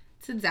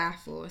 To die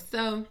for.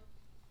 So,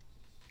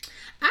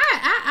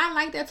 I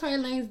like that Tory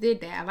Lanez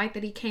did that. I like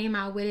that he came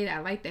out with it. I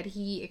like that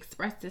he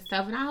expressed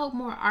himself. And I hope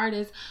more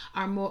artists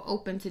are more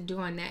open to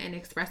doing that and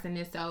expressing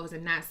themselves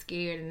and not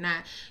scared and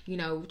not,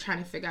 trying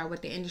to figure out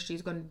what the industry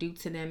is going to do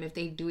to them if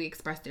they do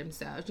express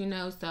themselves,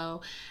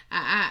 So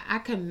I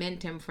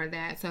commend him for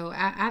that. So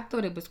I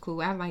thought it was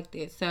cool. I liked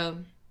it. So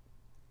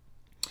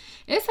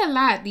it's a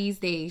lot these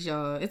days,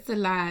 y'all. It's a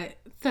lot.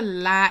 It's a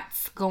lot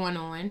going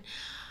on.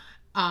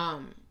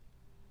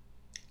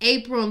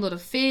 April and Little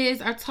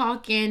Fizz are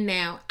talking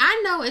now.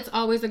 I know it's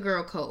always a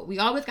girl code. We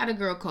always got a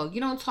girl code.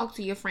 You don't talk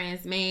to your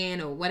friend's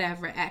man or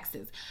whatever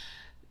exes.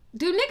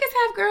 Do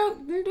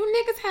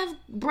niggas have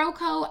bro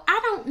code? I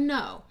don't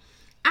know.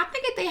 I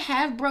think if they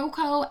have bro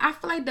code, I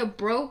feel like the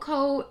bro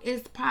code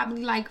is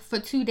probably like for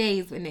 2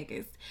 days with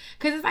niggas.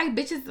 Cause it's like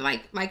bitches,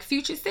 like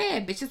Future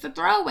said, bitches are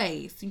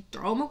throwaways. You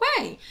throw them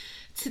away.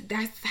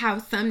 That's how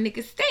some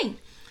niggas think.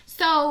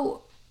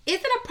 So, is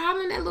it a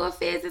problem that Lil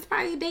Fizz is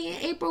probably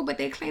dating April, but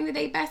they claim that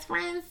they best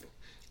friends?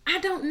 I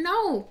don't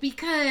know,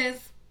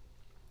 because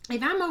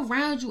if I'm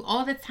around you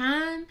all the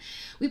time,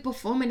 we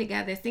performing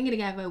together, singing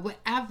together,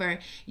 whatever,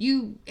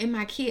 you and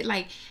my kid,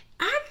 like,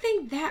 I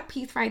think that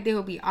piece right there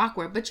will be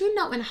awkward. But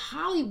in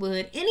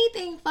Hollywood,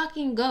 anything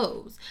fucking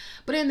goes.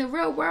 But in the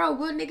real world,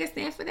 will niggas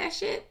stand for that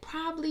shit?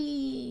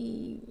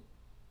 Probably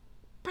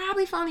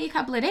for only a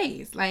couple of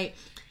days. Like,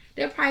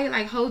 they'll probably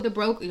like hold the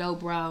broke, yo,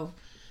 bro.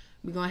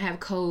 we're going to have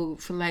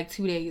code for like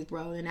 2 days,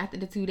 bro. And after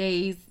the 2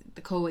 days,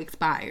 the code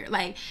expired.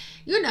 Like,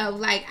 you know,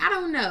 like, I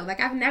don't know.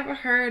 Like, I've never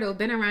heard or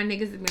been around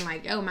niggas that been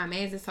like, yo, my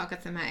man's is talking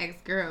to my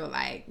ex-girl.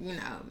 Like, you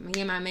know, me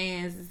and my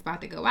man's is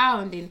about to go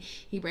out, and then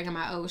he bringing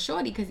my old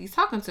shorty because he's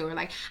talking to her.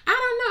 Like, I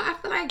don't know. I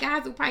feel like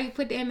guys will probably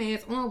put their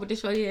man's on with the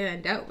shorty that I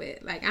dealt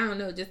with. Like, I don't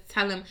know. Just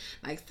tell him,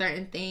 like,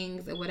 certain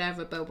things or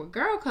whatever. But with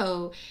girl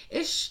code,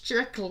 it's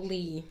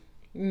strictly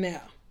no.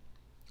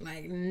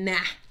 Like, nah.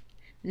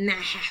 Not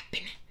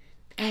happening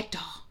at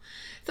all.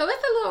 So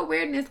it's a little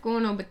weirdness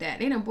going on with that.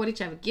 They done bought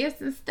each other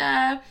gifts and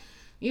stuff,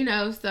 you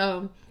know,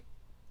 so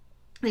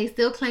they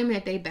still claim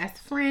that they best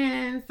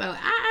friends. So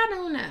I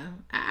don't know.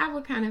 I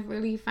would kind of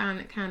really find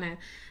it kind of,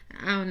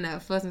 I don't know,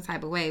 feel some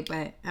type of way.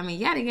 But, I mean,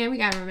 yet again, we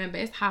got to remember,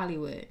 it's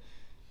Hollywood.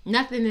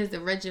 Nothing is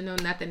original.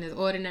 Nothing is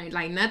ordinary.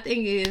 Like,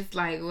 nothing is,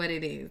 like, what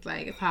it is.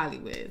 Like, it's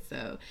Hollywood.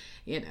 So,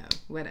 you know,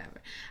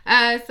 whatever.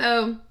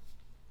 So,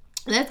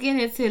 let's get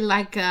into,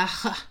 like,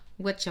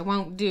 what you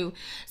won't do.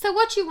 So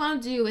what you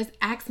won't do is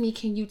ask me,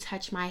 can you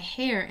touch my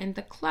hair in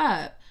the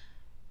club?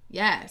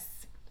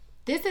 Yes.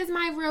 This is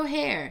my real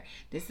hair.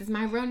 This is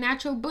my real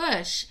natural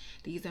bush.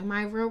 These are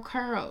my real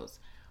curls.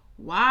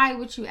 Why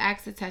would you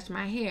ask to touch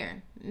my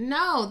hair?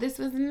 No, this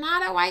was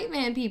not a white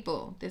man,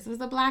 people. This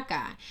was a black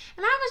guy.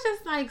 And I was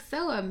just like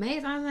so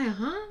amazed. I was like,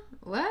 huh?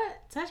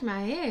 What? Touch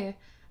my hair?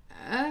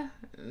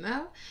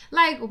 No.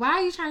 Like, why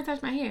are you trying to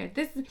touch my hair?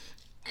 Maybe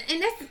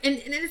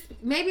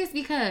it's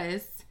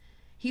because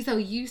he's so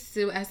used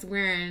to us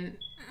wearing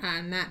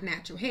not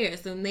natural hair.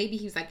 So maybe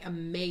he was like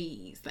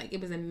amazed. Like, it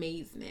was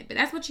amazement. But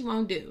that's what you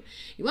won't do.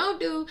 You won't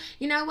do,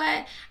 you know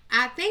what?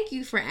 I thank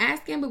you for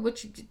asking, but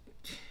what you do?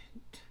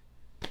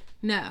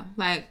 No.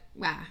 Like,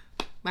 why?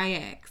 Why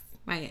ask?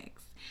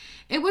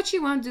 And what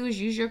you won't do is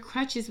use your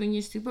crutches when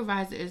your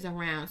supervisor is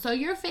around. So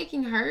you're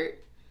faking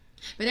hurt,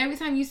 but every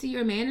time you see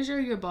your manager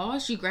or your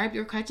boss, you grab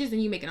your crutches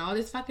and you making all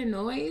this fucking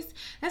noise.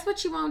 That's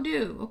what you won't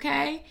do,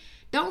 okay?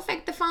 Don't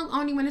fake the funk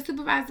only when the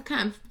supervisor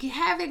comes.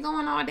 Have it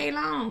going all day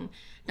long.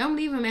 Don't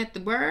leave him at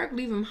the work.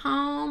 Leave him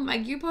home.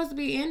 Like, you're supposed to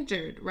be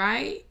injured,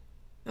 right?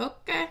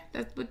 Okay,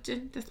 that's what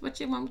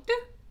you won't do.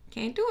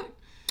 Can't do it.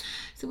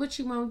 So what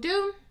you won't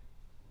do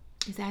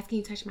is asking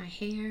you to touch my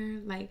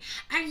hair. Like,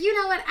 you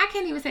know what? I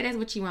can't even say that's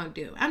what you won't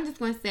do. I'm just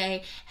going to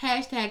say,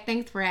 hashtag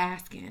thanks for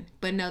asking,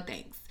 but no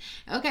thanks.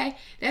 Okay?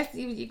 That's,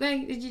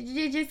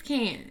 you just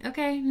can't.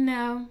 Okay?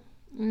 No.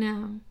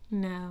 And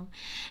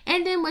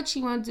then what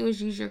you want to do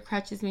is use your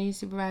crutches when your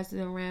supervisor's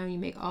around. You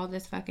make all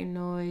this fucking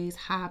noise,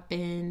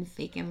 hopping,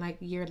 faking like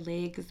your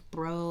leg is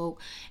broke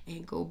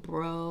and go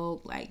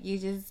broke. Like,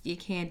 you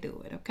can't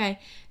do it, okay?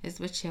 That's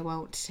what you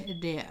won't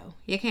do.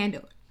 You can't do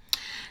it.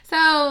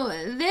 So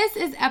this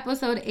is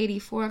episode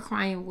 84,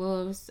 Crying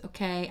Wolves,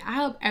 okay? I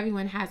hope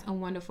everyone has a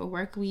wonderful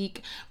work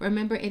week.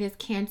 Remember, it is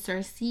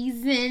Cancer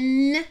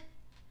season.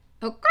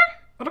 Okay?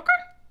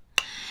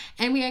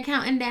 And we are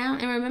counting down.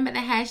 And remember the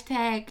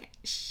hashtag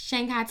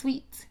Shanghai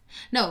tweets.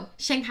 No,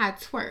 Shanghai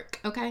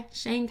twerk. Okay?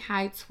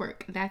 Shanghai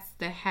twerk. That's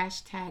the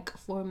hashtag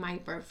for my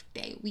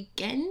birthday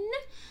weekend.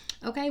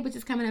 Okay? Which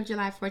is coming up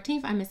July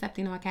 14th. I'm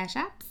accepting all cash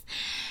apps.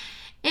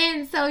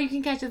 And so you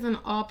can catch us on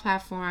all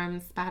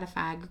platforms.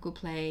 Spotify, Google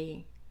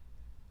Play,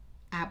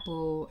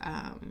 Apple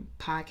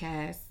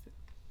Podcasts,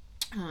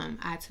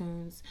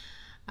 iTunes.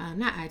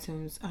 Not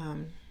iTunes.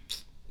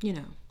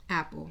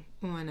 Apple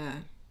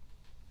on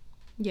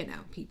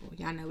people,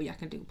 y'all know y'all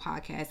can do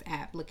podcast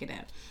app, look it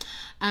up.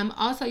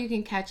 Also, you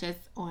can catch us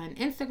on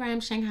Instagram,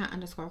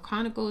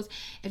 Shanghai_Chronicles.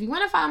 If you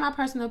want to follow my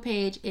personal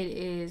page, it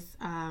is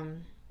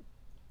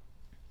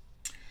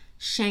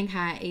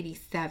Shanghai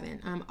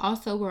 87.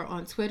 Also, we're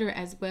on Twitter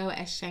as well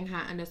as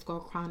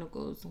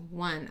Shanghai_Chronicles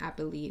 1, I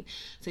believe.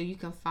 So you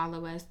can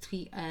follow us,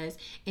 tweet us,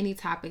 any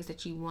topics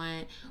that you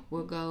want.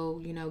 We'll go,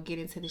 get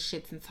into the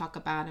shits and talk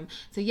about them.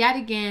 So yet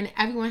again,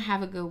 everyone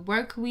have a good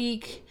work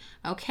week,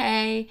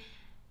 okay?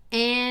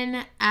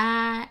 And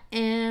I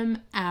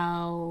am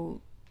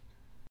out.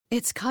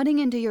 It's cutting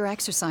into your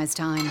exercise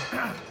time.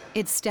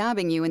 It's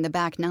stabbing you in the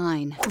back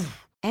nine.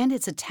 And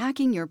it's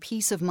attacking your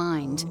peace of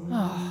mind.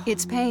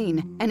 It's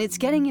pain, and it's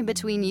getting in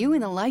between you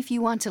and the life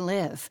you want to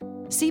live.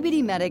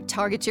 CBD Medic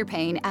targets your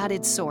pain at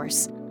its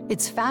source.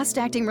 It's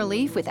fast-acting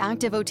relief with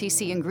active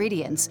OTC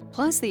ingredients,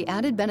 plus the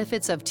added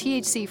benefits of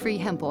THC-free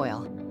hemp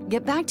oil.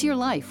 Get back to your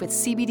life with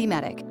CBD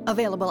Medic,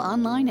 available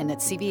online and at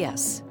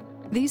CVS.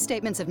 These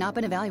statements have not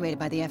been evaluated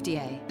by the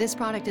FDA. This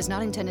product is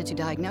not intended to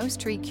diagnose,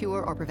 treat,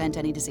 cure, or prevent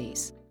any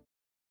disease.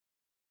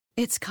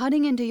 It's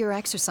cutting into your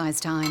exercise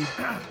time.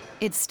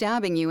 It's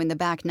stabbing you in the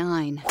back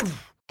nine.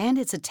 And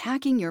it's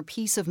attacking your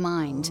peace of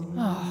mind.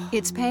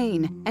 It's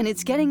pain, and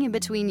it's getting in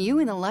between you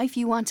and the life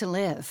you want to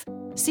live.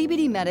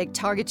 CBD Medic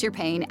targets your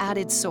pain at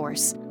its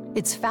source.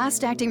 It's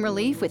fast-acting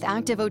relief with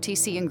active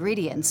OTC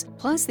ingredients,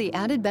 plus the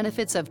added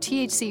benefits of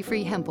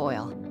THC-free hemp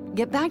oil.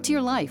 Get back to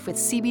your life with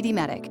CBD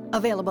Medic,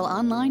 available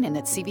online and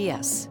at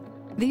CVS.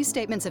 These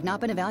statements have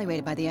not been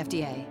evaluated by the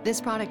FDA. This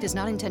product is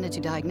not intended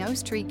to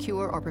diagnose, treat,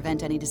 cure, or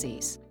prevent any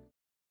disease.